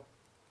show,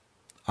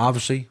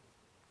 obviously,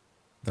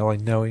 not only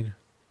knowing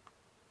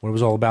what it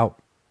was all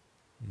about,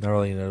 not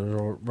really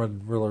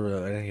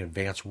any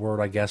advanced word,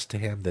 I guess, to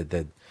him, that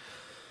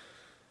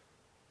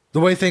the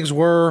way things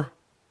were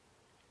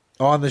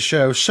on the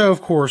show. So,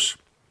 of course,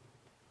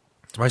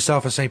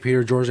 myself as St.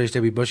 Peter, George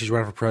H.W. Bush, he's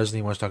running for president.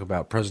 He wants to talk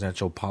about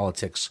presidential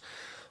politics,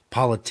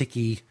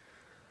 politicky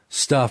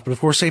stuff. But,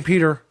 of course, St.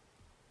 Peter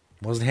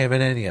wasn't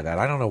having any of that.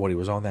 I don't know what he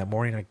was on that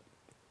morning. Like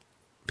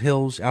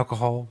pills,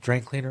 alcohol,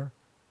 drain cleaner,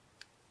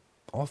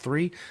 all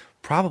three?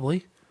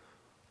 Probably.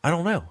 I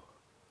don't know.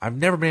 I've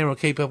never been able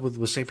to keep up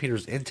with St.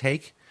 Peter's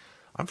intake.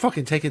 I'm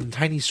fucking taking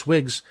tiny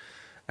swigs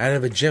out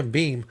of a Jim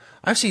Beam.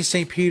 I've seen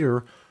St.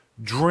 Peter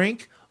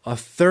drink a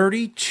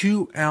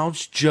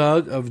 32-ounce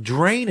jug of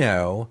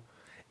Drano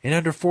in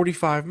under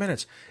 45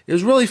 minutes. It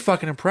was really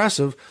fucking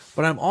impressive,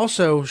 but I'm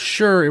also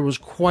sure it was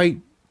quite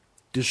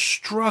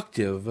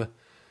destructive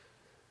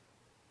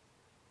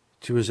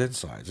to his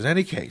insides. In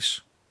any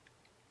case,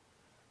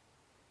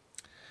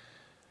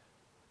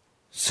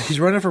 so he's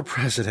running for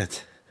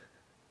president.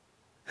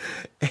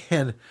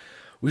 And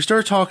we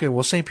started talking,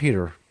 well, St.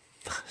 Peter,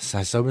 so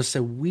I'm going to say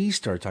we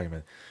started talking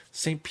about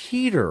St.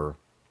 Peter,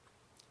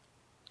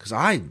 because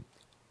I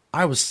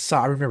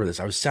remember this,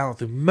 I was silent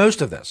through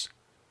most of this.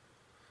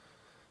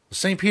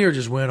 St. Peter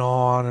just went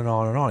on and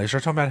on and on. He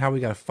started talking about how we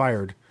got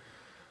fired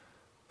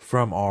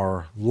from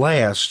our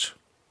last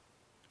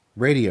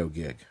radio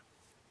gig.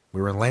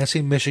 We were in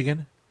Lansing, Michigan.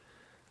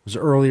 It was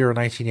earlier in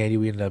 1980.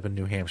 We ended up in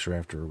New Hampshire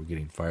after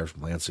getting fired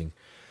from Lansing.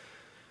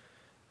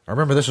 I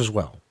remember this as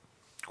well,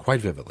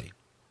 quite vividly.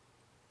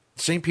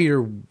 St.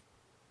 Peter,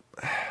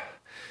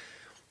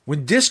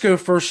 when disco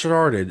first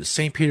started,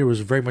 St. Peter was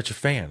very much a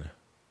fan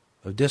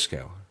of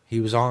disco. He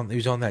was on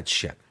that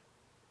shit,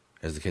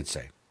 as the kids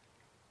say.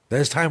 But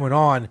as time went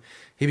on,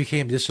 he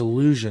became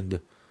disillusioned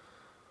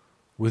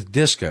with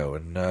disco.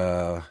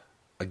 And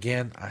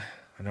again, I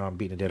know I'm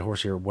beating a dead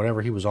horse here.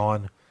 Whatever he was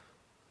on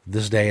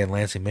this day in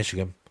Lansing,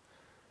 Michigan,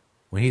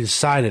 when he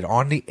decided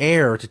on the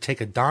air to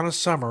take a Donna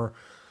Summer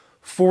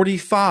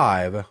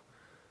 45,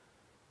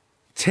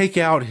 take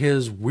out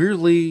his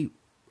weirdly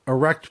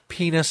erect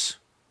penis.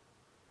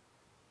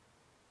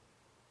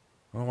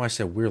 I don't know why I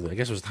said weirdly. I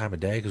guess it was the time of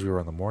day because we were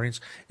in the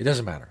mornings. It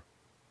doesn't matter.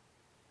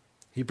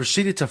 He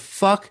proceeded to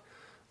fuck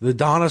the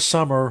Donna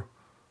Summer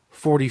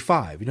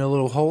 45. You know the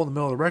little hole in the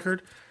middle of the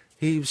record?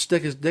 He would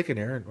stick his dick in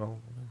there, and, well,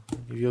 I'll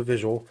give you a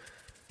visual,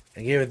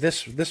 and give it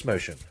this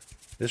motion.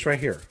 This right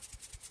here.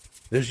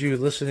 Those of you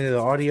listening to the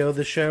audio of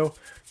the show,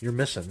 you're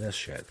missing this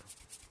shit.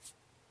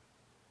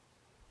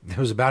 It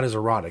was about as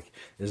erotic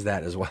as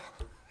that as well.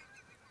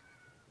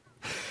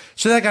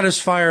 So that got us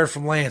fired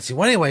from Lansing.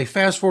 Well, anyway,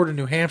 fast forward to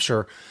New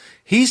Hampshire.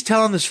 He's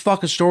telling this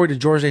fucking story to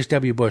George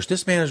H.W. Bush.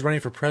 This man is running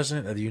for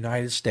president of the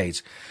United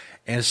States.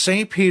 And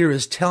St. Peter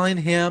is telling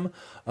him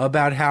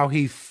about how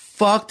he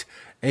fucked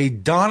a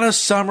Donna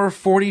Summer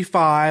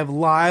 45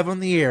 live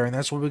on the air. And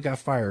that's when we got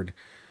fired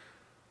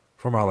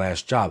from our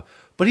last job.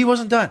 But he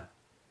wasn't done.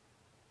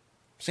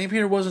 St.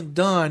 Peter wasn't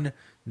done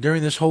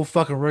during this whole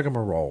fucking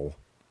rigmarole.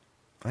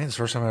 I think it's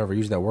the first time I ever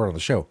used that word on the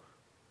show.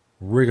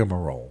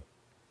 Rigmarole.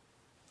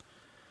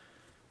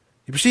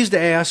 He proceeds to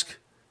ask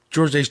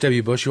George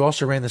H.W. Bush, who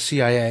also ran the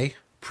CIA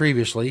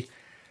previously,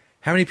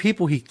 how many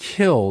people he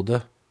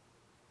killed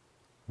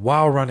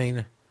while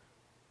running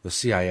the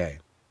CIA.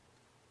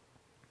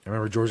 I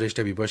remember George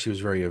H.W. Bush, he was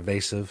very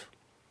evasive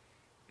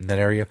in that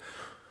area,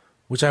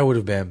 which I would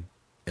have been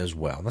as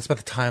well. And that's about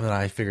the time that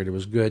I figured it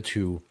was good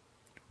to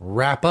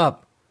wrap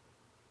up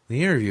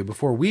the interview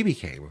before we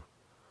became.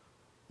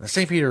 Now,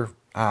 St. Peter,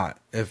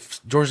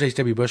 if George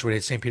H.W. Bush would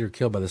have had St. Peter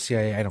killed by the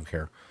CIA, I don't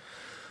care.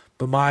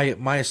 But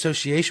my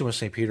association with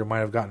St. Peter might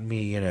have gotten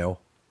me,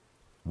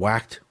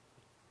 whacked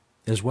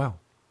as well.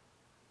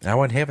 And I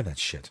wasn't having that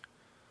shit.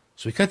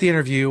 So we cut the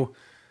interview.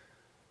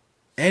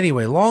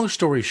 Anyway, long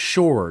story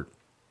short,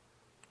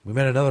 we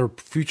met another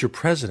future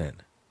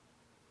president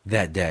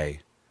that day.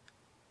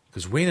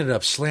 Because we ended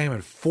up slamming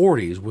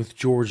 40s with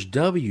George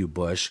W.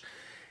 Bush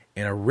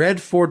in a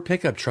red Ford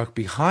pickup truck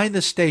behind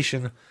the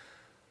station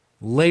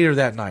later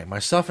that night.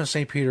 Myself and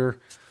St. Peter,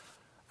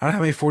 I don't know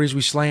how many 40s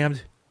we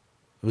slammed.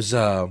 It was, do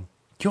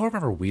you all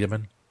remember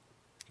Wiedemann?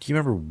 Do you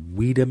remember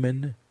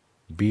Wiedemann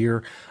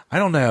beer? I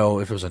don't know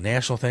if it was a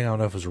national thing. I don't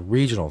know if it was a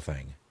regional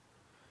thing.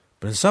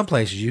 But in some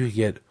places, you could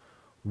get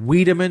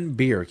Wiedemann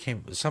beer. It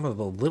came some of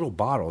the little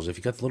bottles. If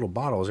you got the little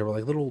bottles, they were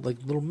like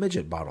little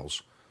midget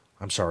bottles.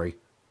 I'm sorry.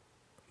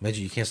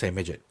 Midget, you can't say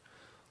midget.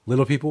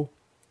 Little people?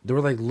 They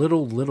were like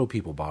little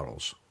people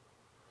bottles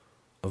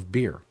of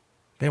beer.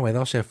 Anyway, they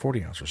also have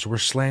 40 ounces. So we're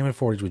slamming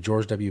 40s with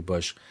George W.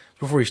 Bush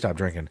before he stopped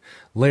drinking.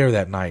 Later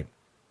that night.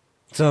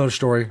 It's another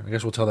story. I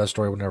guess we'll tell that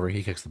story whenever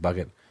he kicks the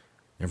bucket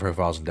in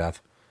Profiles in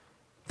Death.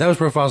 That was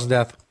Profiles in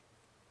Death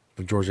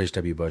with George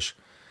H.W. Bush,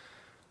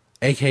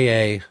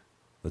 a.k.a.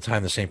 the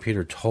time that St.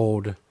 Peter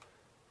told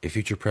a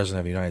future president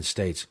of the United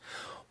States.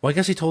 Well, I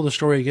guess he told the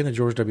story again to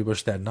George W.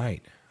 Bush that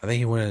night. I think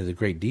he went into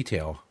great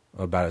detail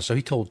about it. So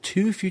he told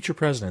two future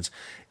presidents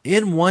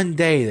in one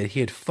day that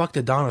he had fucked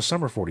a Donna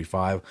Summer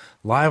 45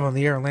 live on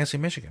the air in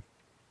Lansing, Michigan.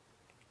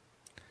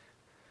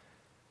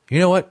 You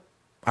know what?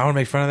 I want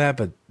to make fun of that,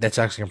 but that's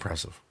actually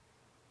impressive.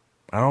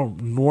 I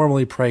don't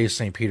normally praise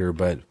St. Peter,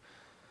 but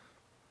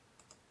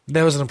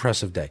that was an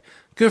impressive day.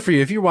 Good for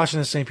you. If you're watching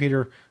this, St.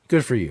 Peter,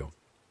 good for you.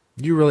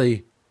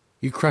 You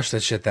crushed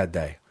that shit that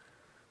day.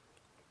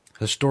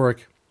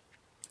 Historic,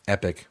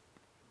 epic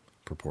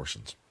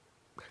proportions.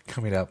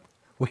 Coming up,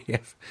 we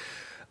have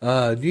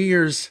New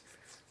Year's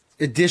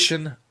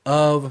edition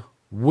of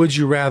Would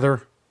You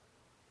Rather.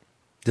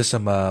 Did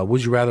some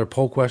Would You Rather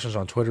poll questions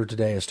on Twitter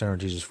today at Stoner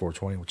Jesus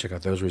 420. We'll check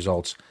out those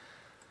results.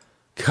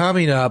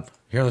 Coming up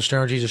here on the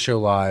Stoner Jesus Show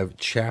Live,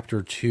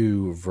 Chapter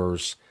 2,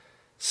 Verse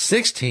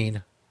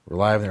 16. We're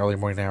live in the early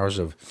morning hours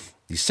of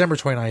December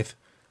 29th.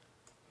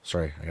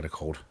 Sorry, I got a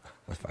cold.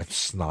 I'm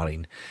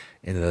snotting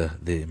into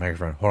the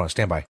microphone. Hold on,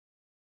 stand by.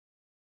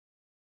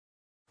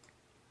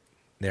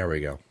 There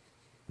we go.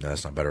 No,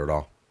 that's not better at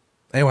all.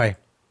 Anyway,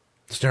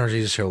 Stoner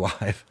Jesus Show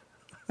Live.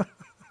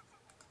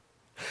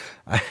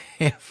 I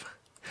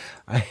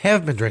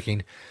have been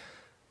drinking.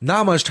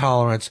 Not much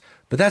tolerance,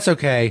 but that's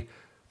okay.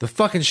 The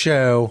fucking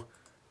show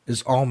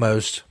is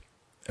almost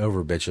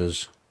over,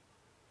 bitches.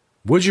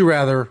 Would you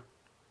rather?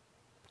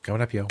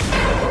 Coming up, yo.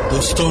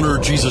 The Stoner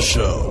Jesus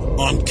Show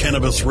on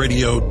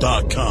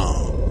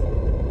CannabisRadio.com.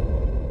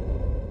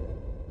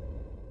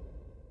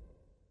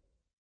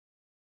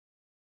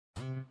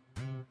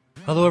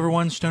 Hello,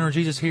 everyone. Stoner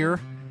Jesus here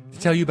to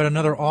tell you about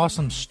another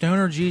awesome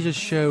Stoner Jesus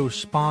Show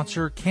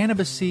sponsor,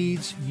 Cannabis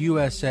Seeds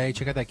USA.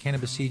 Check out that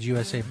Cannabis Seeds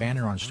USA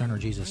banner on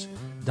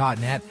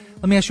stonerjesus.net.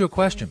 Let me ask you a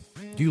question.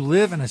 Do you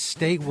live in a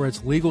state where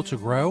it's legal to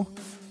grow?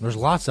 There's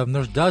lots of them.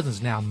 There's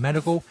dozens now,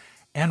 medical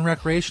and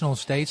recreational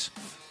states.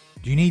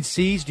 Do you need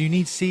seeds? Do you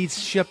need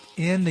seeds shipped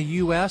in the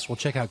U.S.? Well,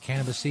 check out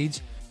Cannabis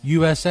Seeds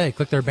USA.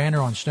 Click their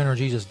banner on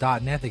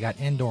stonerjesus.net. They got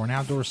indoor and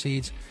outdoor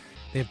seeds.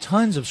 They have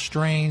tons of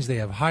strains. They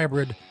have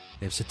hybrid.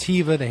 They have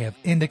sativa. They have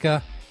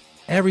indica.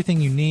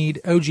 Everything you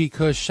need. OG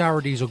Kush,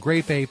 Sour Diesel,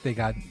 Grape Ape. They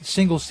got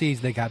single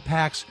seeds. They got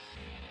packs.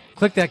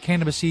 Click that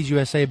Cannabis Seeds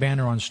USA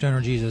banner on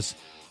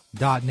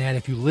stonerjesus.net.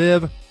 If you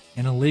live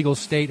in a legal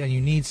state and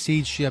you need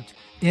seeds shipped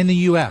in the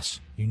U.S.,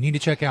 you need to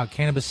check out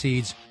Cannabis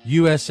Seeds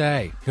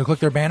USA. Go click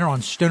their banner on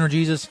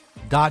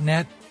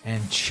stonerjesus.net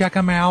and check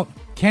them out.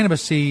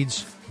 Cannabis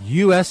Seeds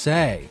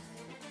USA.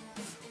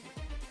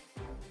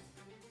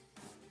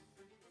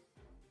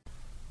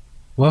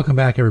 Welcome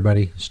back,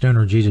 everybody.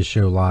 Stoner Jesus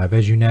Show live.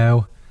 As you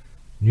know,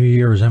 New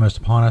Year is almost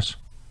upon us.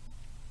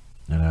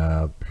 And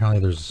apparently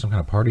there's some kind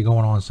of party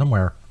going on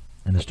somewhere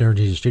in the Stoner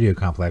Jesus Studio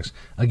Complex.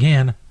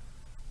 Again,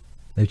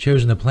 they've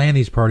chosen to plan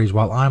these parties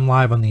while I'm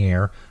live on the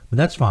air, but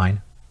that's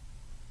fine.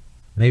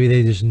 Maybe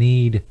they just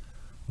need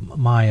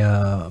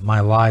my my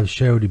live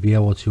show to be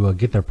able to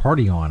get their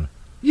party on.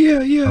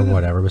 Yeah. Or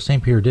whatever. But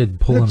St. Peter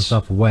did pull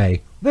himself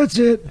away. That's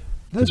it.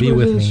 That's to be what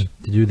with it is. me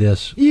to do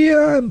this.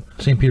 Yeah.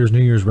 St. Peter's New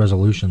Year's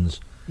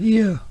resolutions.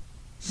 Yeah.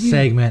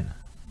 Segment.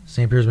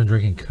 St. Peter's been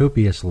drinking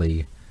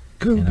copiously.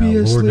 Copiously.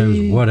 And, Lord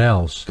knows what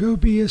else.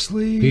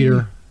 Copiously.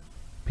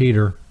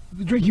 Peter.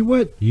 Drinking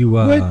what? You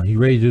What? you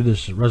ready to do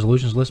this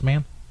resolutions list,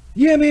 man?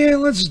 Yeah,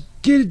 man. Let's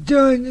get it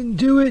done and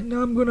do it, and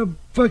I'm gonna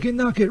fucking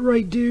knock it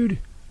right, dude.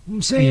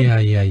 I'm saying.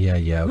 Yeah.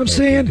 Okay, I'm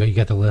saying. okay. You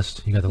got the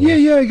list.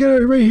 Yeah, I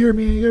got it right here,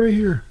 man. I got it right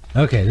here.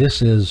 Okay,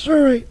 this is All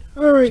right.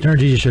 Stoner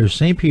Jesus Show,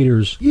 St.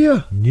 Peter's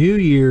New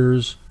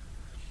Year's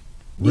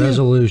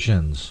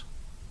resolutions.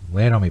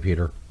 Lay it on me,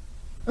 Peter.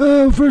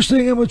 First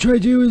thing I'm gonna try to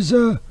do is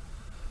I'm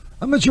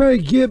gonna try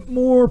to get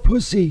more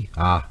pussy.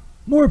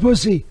 More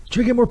pussy.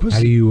 Try to get more pussy.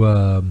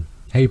 How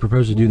do you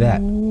propose to do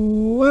that?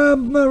 Ooh,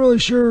 I'm not really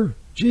sure.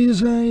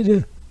 Jesus, I need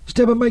to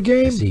step up my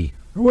game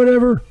or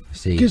whatever.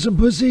 Get some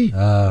pussy.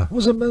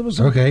 What's some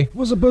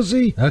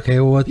pussy? Okay,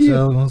 well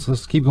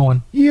let's keep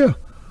going. Yeah.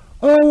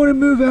 I want to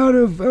move out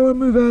of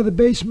the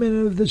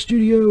basement of the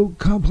studio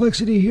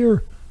complexity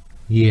here.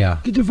 Yeah.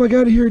 Get the fuck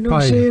out of here, you know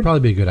what I'm saying?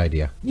 Probably be a good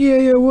idea. Yeah,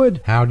 it would.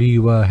 How are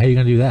you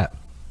gonna do that?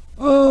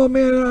 Oh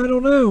man, I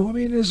don't know. I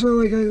mean, it's not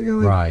like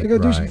I gotta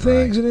do some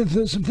things, and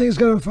then some things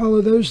gotta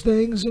follow those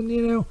things, and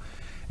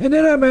and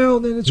then I'm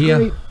out, and it's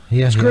great.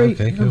 Yeah, it's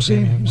great. Okay, you know what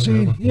I'm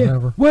saying?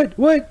 Whatever.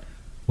 What?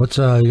 What's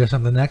you got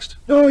something next?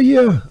 Oh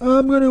yeah,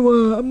 I'm gonna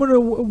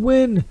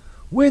win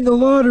the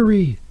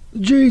lottery,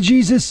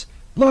 Jesus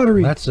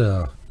lottery. That's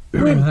a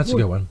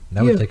good one.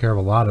 That would take care of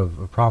a lot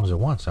of problems at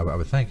once, I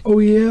would think. Oh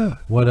yeah.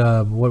 What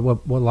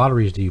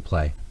lotteries do you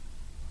play?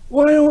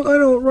 Well, I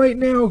don't right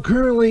now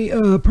currently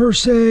per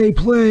se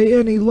play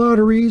any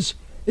lotteries,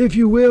 if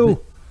you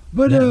will.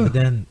 But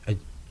then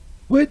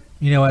what?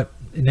 You know what?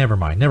 Never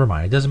mind.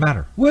 It doesn't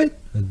matter. What?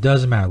 It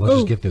doesn't matter. Let's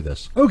just get through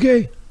this.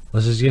 Okay.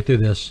 Let's just get through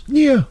this.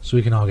 Yeah. So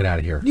we can all get out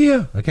of here.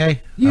 Yeah.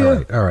 Okay?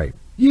 Yeah. All right.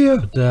 Yeah.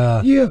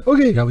 But, yeah.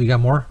 Okay. You got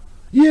more?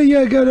 Yeah,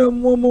 I got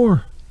one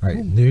more. All right.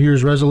 New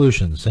Year's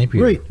resolution, St.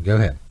 Peter. Right. Go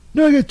ahead.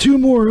 No, I got two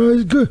more.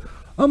 Good.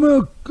 I'm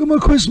gonna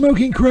quit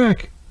smoking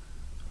crack.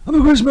 I'm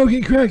gonna quit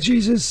smoking crack,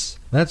 Jesus.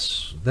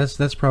 That's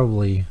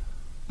probably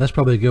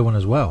a good one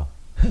as well.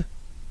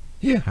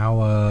 Yeah. How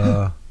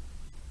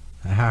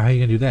are you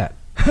gonna do that?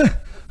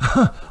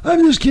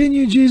 I'm just kidding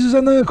you, Jesus.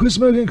 I'm not gonna quit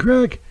smoking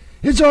crack.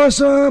 It's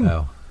awesome.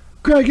 Oh.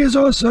 Crack is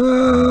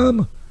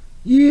awesome.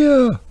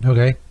 Yeah.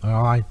 Okay.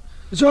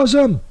 It's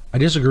awesome. I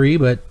disagree,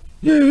 but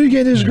yeah, you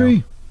can't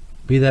disagree.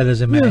 Be that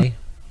as it may.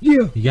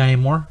 Yeah. You got any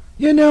more?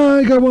 Yeah, no,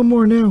 I got one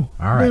more now.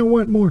 All right. I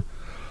want more.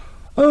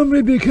 I'm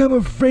gonna become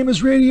a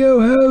famous radio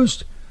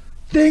host.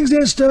 Things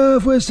and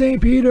stuff with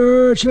St.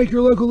 Peter. Check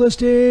your local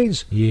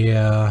listings.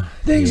 Yeah.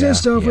 Things and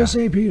stuff with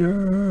St.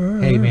 Peter.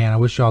 Hey, man, I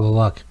wish you all the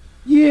luck.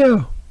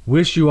 Yeah.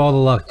 Wish you all the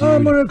luck, dude.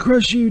 I'm gonna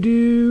crush you,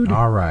 dude.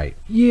 All right.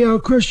 Yeah, I'll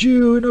crush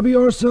you, and it'll be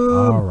awesome.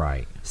 All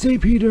right. St.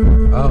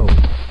 Peter.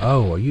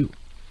 Oh, are you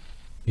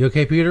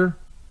okay, Peter?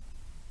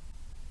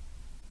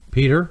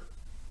 Peter?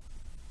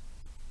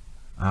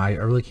 I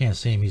really can't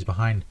see him. He's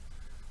behind.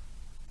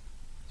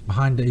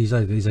 He's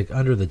like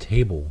under the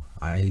table.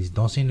 He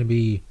doesn't seem to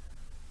be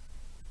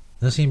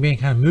any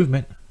kind of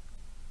movement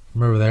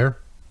from over there.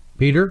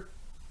 Peter?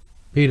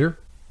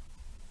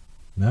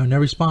 No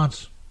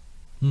response.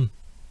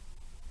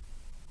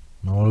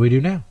 Well, what do we do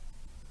now?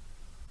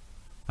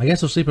 I guess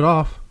he'll sleep it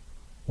off,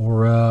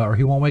 or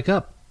he won't wake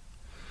up.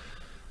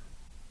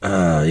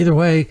 Either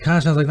way, kind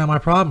of sounds like not my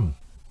problem.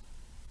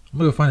 I'm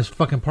gonna go find this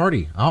fucking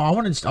party. I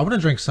want to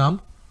drink some.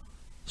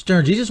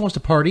 Stoner Jesus wants to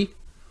party.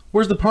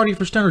 Where's the party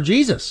for Stoner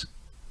Jesus?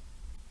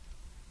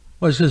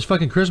 What, it's because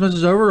fucking Christmas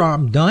is over?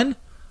 I'm done?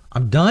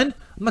 I'm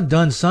not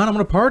done, son. I want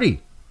to party.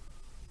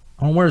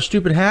 I want to wear a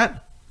stupid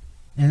hat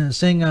and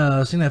sing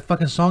that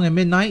fucking song at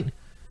midnight.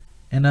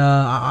 And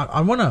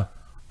I want to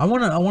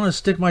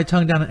stick my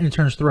tongue down an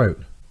intern's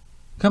throat.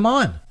 Come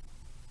on.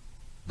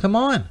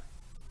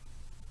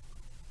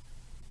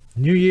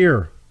 New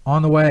Year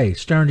on the way.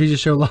 Stoner Jesus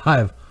Show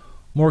live.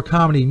 More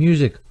comedy,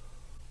 music,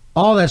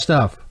 all that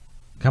stuff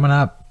coming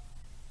up.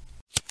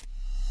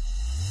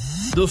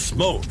 The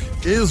smoke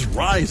is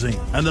rising,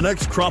 and the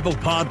next crop of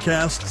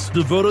podcasts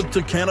devoted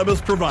to cannabis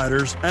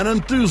providers and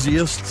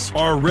enthusiasts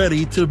are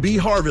ready to be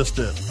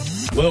harvested.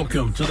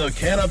 Welcome to the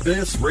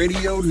Cannabis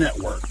Radio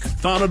Network,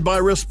 founded by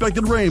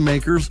respected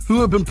rainmakers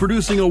who have been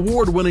producing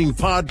award-winning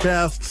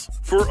podcasts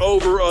for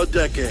over a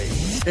decade.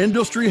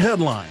 Industry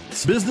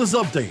headlines, business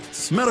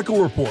updates,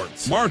 medical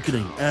reports,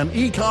 marketing, and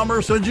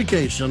e-commerce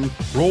education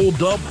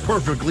rolled up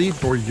perfectly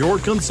for your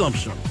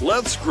consumption.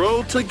 Let's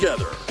grow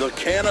together. The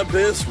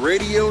Cannabis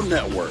Radio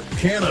Network.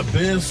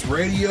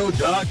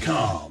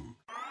 CannabisRadio.com.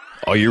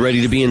 Are you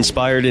ready to be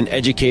inspired and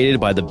educated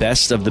by the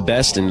best of the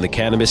best in the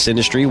cannabis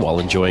industry while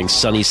enjoying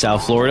sunny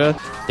South Florida?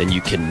 Then you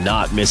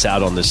cannot miss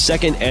out on the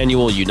second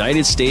annual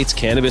United States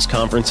Cannabis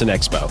Conference and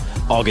Expo,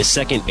 August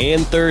 2nd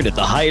and 3rd at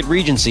the Hyatt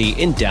Regency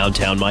in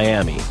downtown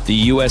Miami.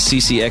 The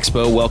USCC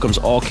Expo welcomes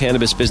all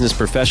cannabis business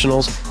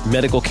professionals,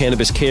 medical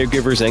cannabis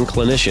caregivers and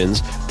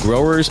clinicians,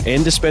 growers,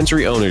 and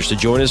dispensary owners to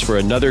join us for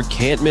another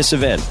can't-miss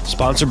event,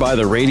 sponsored by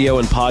the radio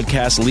and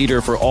podcast leader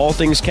for all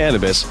things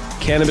cannabis,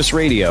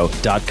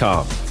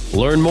 CannabisRadio.com.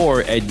 Learn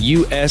more at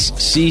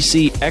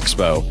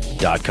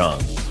usccexpo.com.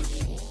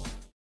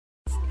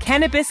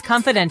 Cannabis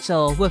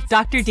Confidential with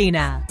Dr.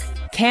 Dina.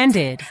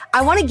 Candid.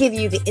 I want to give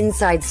you the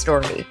inside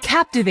story.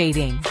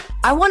 Captivating.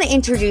 I want to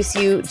introduce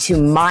you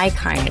to my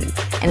kind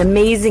and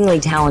amazingly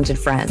talented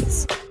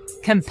friends.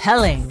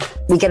 Compelling.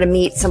 We get to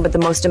meet some of the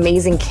most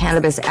amazing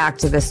cannabis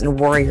activists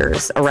and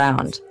warriors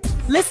around.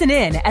 Listen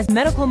in as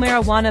medical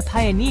marijuana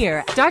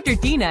pioneer Dr.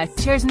 Dina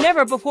shares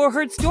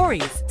never-before-heard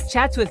stories,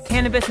 chats with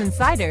cannabis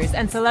insiders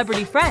and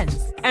celebrity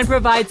friends, and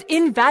provides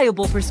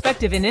invaluable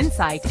perspective and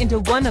insight into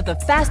one of the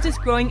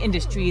fastest-growing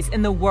industries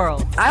in the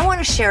world. I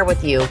want to share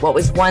with you what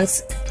was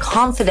once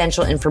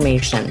confidential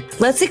information.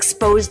 Let's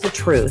expose the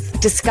truth,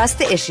 discuss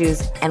the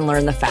issues, and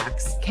learn the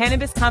facts.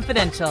 Cannabis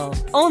Confidential,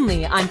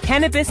 only on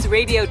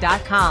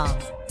CannabisRadio.com.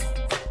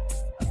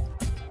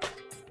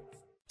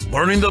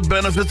 Learning the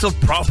benefits of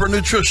proper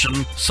nutrition,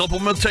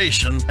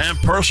 supplementation, and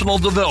personal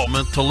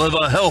development to live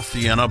a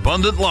healthy and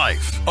abundant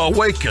life.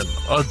 Awaken,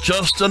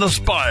 adjust, and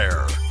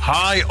aspire.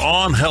 High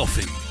on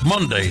Healthy.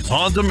 Mondays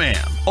on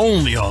demand.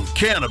 Only on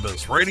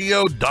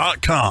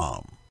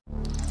CannabisRadio.com.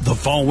 The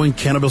following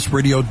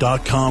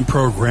CannabisRadio.com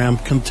program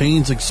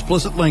contains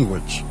explicit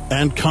language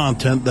and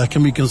content that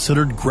can be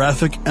considered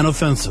graphic and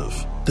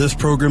offensive. This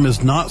program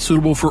is not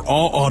suitable for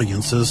all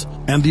audiences,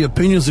 and the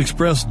opinions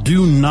expressed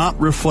do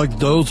not reflect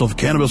those of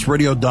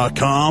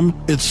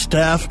CannabisRadio.com, its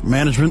staff,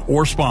 management,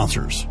 or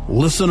sponsors.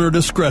 Listener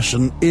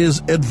discretion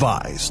is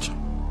advised.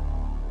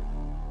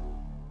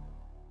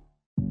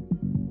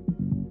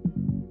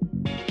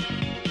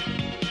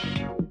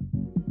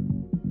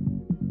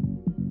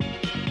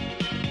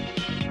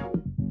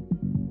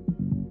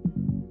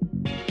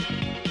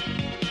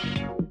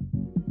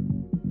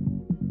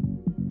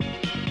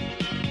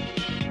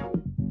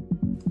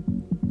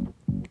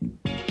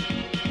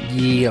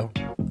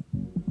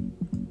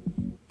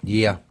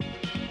 Yeah.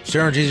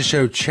 Stoner Jesus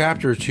Show,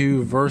 Chapter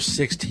 2, Verse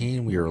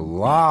 16. We are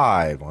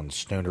live on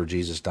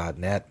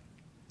stonerjesus.net,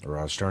 or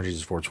on Stoner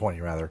Jesus 420,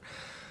 rather.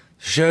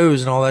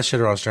 Shows and all that shit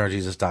are on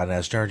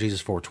stonerjesus.net, Stoner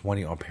Jesus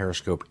 420 on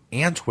Periscope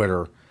and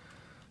Twitter.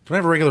 Don't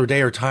have a regular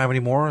day or time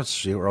anymore.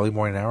 It's early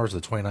morning hours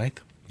of the 29th,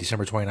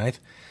 December 29th,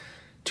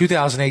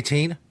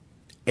 2018,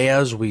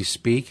 as we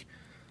speak.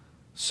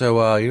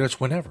 So, it's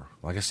whenever.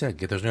 Like I said,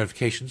 get those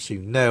notifications so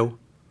you know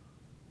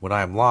when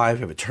I am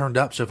live, if it turned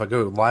up. So if I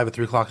go live at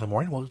 3 o'clock in the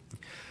morning, well,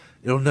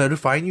 it'll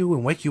notify you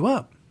and wake you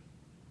up.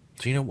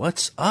 So you know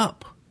what's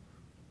up.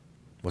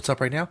 What's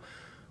up right now?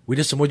 We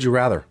did some Would You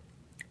Rather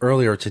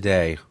earlier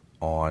today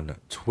on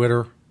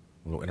Twitter. A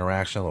little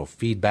interaction, a little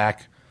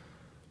feedback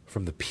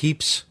from the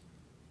peeps,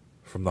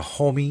 from the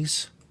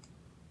homies,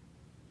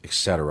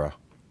 etc.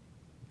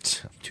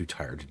 I'm too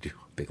tired to do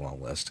a big,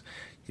 long list.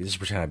 You just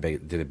pretend I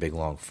did a big,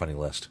 long, funny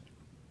list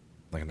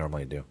like I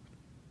normally do.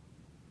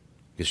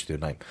 Get you through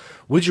the night.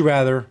 Would you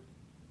rather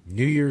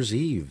New Year's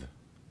Eve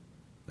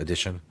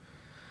edition?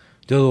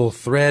 Do a little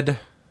thread, a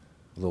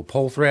little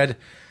poll thread,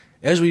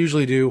 as we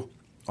usually do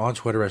on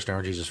Twitter at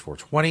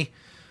StonerJesus420.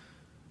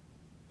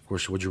 Of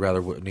course, would you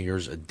rather New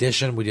Year's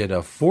edition? We did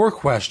 4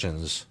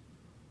 questions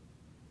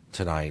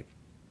tonight.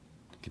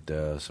 Get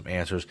some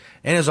answers.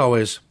 And as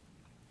always,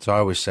 so I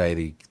always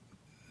say,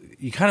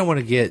 you kind of want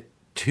to get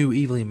 2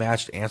 evenly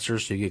matched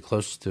answers so you get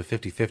close to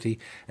 50-50,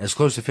 and as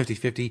close to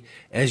 50-50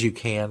 as you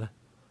can.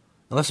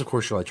 Unless, of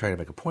course, you're like trying to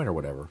make a point or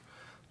whatever.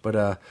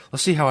 But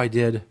let's see how I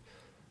did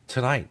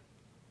tonight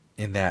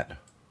in that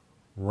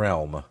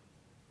realm.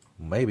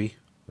 Maybe. I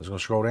was going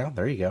to scroll down.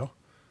 There you go.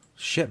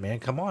 Shit, man.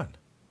 Come on.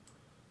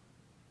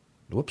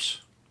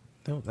 Whoops.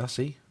 No, now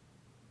see.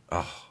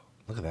 Oh,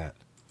 look at that.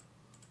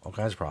 All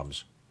kinds of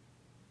problems.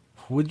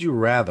 Would you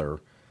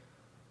rather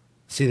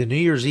see the New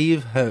Year's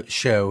Eve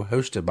show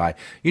hosted by...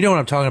 You know what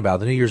I'm talking about.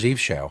 The New Year's Eve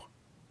show.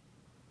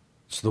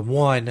 It's the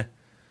one...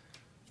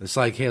 It's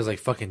like he has like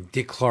fucking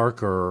Dick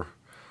Clark or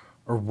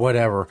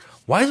whatever.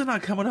 Why is it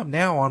not coming up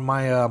now on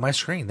my my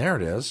screen? There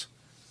it is.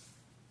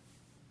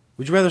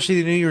 Would you rather see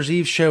the New Year's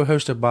Eve show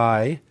hosted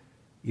by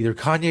either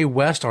Kanye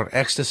West on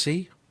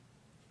Ecstasy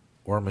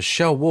or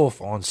Michelle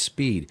Wolf on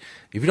Speed?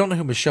 If you don't know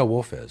who Michelle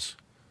Wolf is,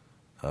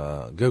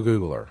 go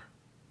Google her.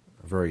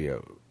 A very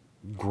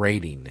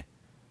grating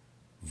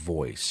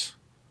voice.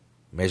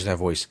 Imagine that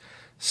voice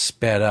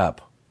sped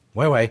up.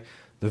 Wait.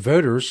 The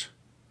voters...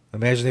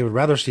 Imagine they would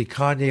rather see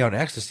Kanye on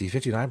Ecstasy.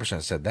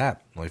 59% said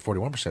that. Only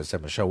 41%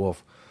 said Michelle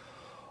Wolf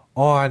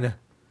on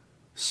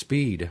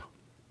Speed.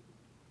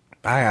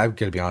 I've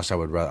got to be honest. I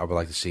would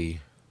like to see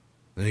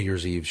the New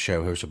Year's Eve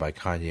show hosted by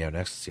Kanye on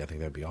Ecstasy. I think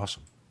that'd be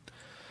awesome.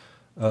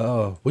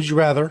 Would you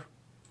rather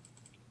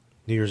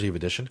New Year's Eve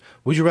edition.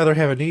 Would you rather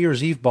have a New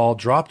Year's Eve ball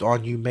dropped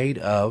on you made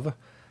of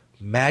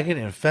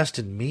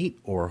maggot-infested meat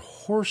or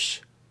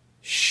horse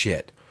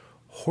shit?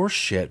 Horse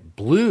shit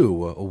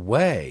blew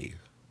away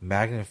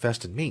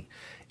maggot-infested meat.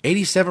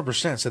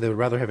 87% said they would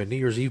rather have a New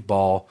Year's Eve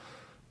ball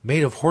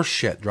made of horse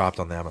shit dropped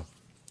on them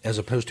as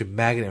opposed to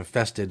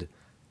maggot-infested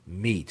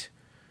meat.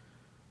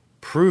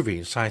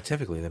 Proving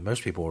scientifically that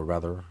most people would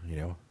rather,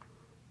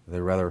 they'd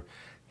rather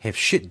have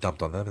shit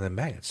dumped on them than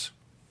maggots.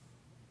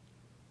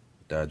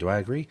 Do I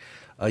agree?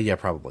 Yeah,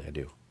 probably I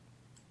do.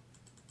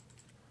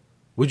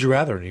 Would you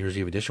rather, New Year's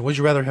Eve edition, would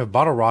you rather have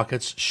bottle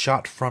rockets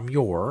shot from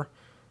your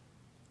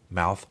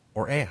mouth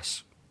or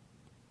ass?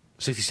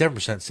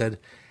 67% said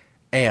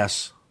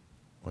ass.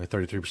 Only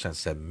 33%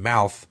 said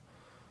mouth.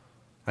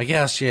 I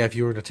guess, yeah, if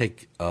you were to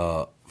take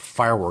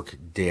firework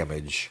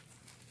damage,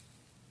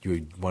 you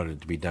would want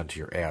it to be done to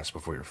your ass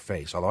before your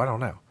face. Although I don't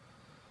know.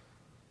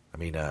 I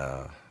mean,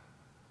 it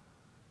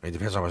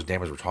depends on how much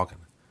damage we're talking.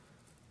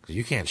 Because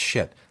you can't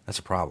shit. That's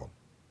a problem.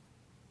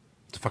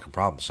 It's a fucking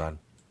problem, son.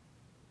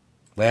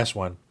 Last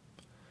one.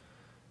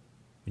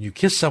 When you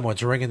kiss someone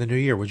to ring in the new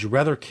year, would you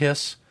rather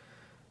kiss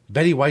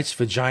Betty White's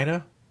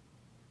vagina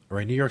or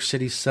a New York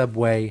City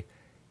subway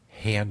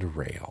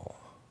handrail?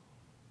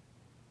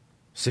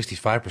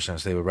 65%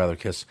 say they would rather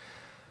kiss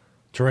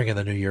to ring in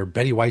the new year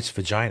Betty White's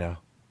vagina,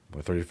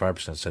 but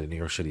 35% said a New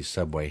York City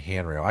subway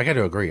handrail. I got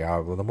to agree.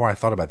 The more I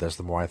thought about this,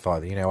 the more I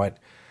thought, you know what?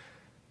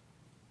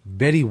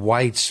 Betty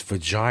White's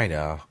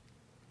vagina,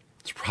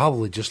 it's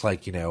probably just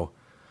like,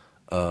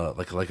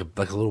 like a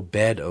little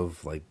bed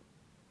of like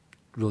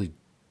really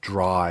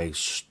dry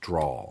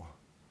straw.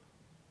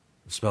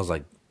 It smells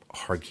like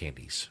hard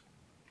candies.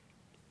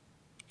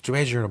 So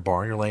imagine you're in a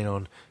barn, you're laying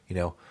on,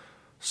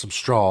 some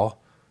straw,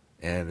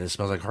 and it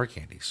smells like hard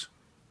candies.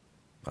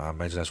 I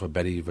imagine that's what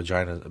Betty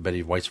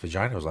White's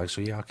vagina was like.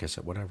 So yeah, I'll kiss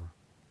it, whatever.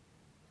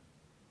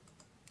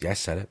 Yeah, I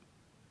said it.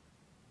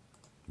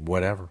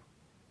 Whatever.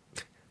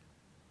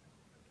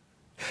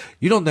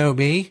 You don't know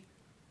me.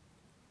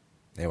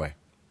 Anyway,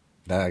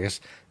 I guess,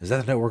 is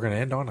that the note we're going to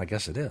end on? I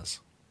guess it is.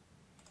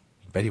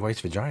 Betty White's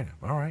vagina.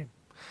 All right.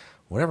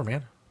 Whatever,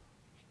 man.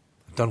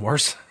 I've done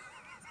worse.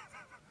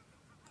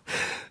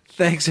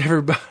 Thanks,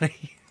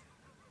 everybody,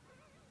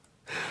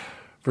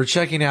 for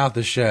checking out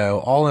the show.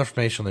 All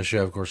information on the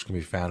show, of course, can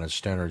be found at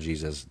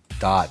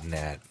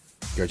stonerjesus.net.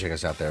 Go check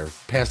us out there.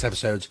 Past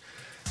episodes,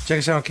 check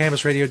us out on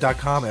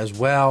CannabisRadio.com as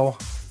well.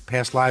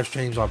 Past live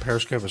streams on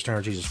Periscope at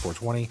Stoner Jesus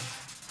 420.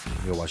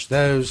 You'll watch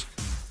those.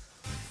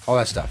 All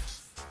that stuff.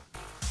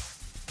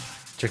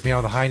 Check me out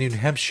on the High Noon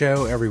Hemp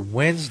Show every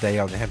Wednesday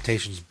on the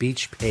Hemptations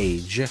Beach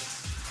page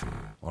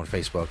on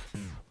Facebook.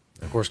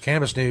 And of course,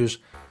 Cannabis News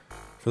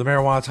for the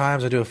Marijuana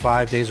Times. I do it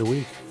 5 days a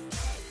week.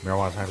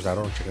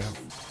 MarijuanaTimes.org. Check it out.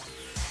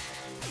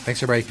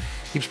 Thanks, everybody.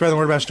 Keep spreading the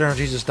word about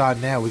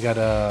StonerJesus.net. We got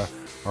our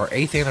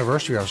 8th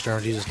anniversary on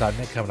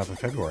StonerJesus.net coming up in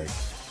February.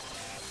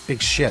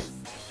 Big shit.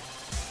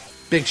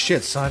 Big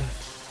shit, son.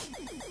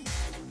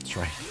 That's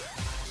right.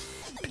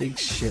 Big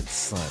shit,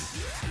 son.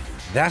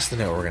 That's the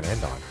note we're going to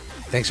end on.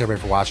 Thanks,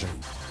 everybody, for watching.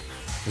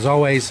 As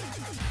always,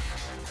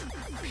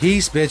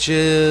 peace,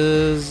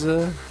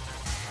 bitches.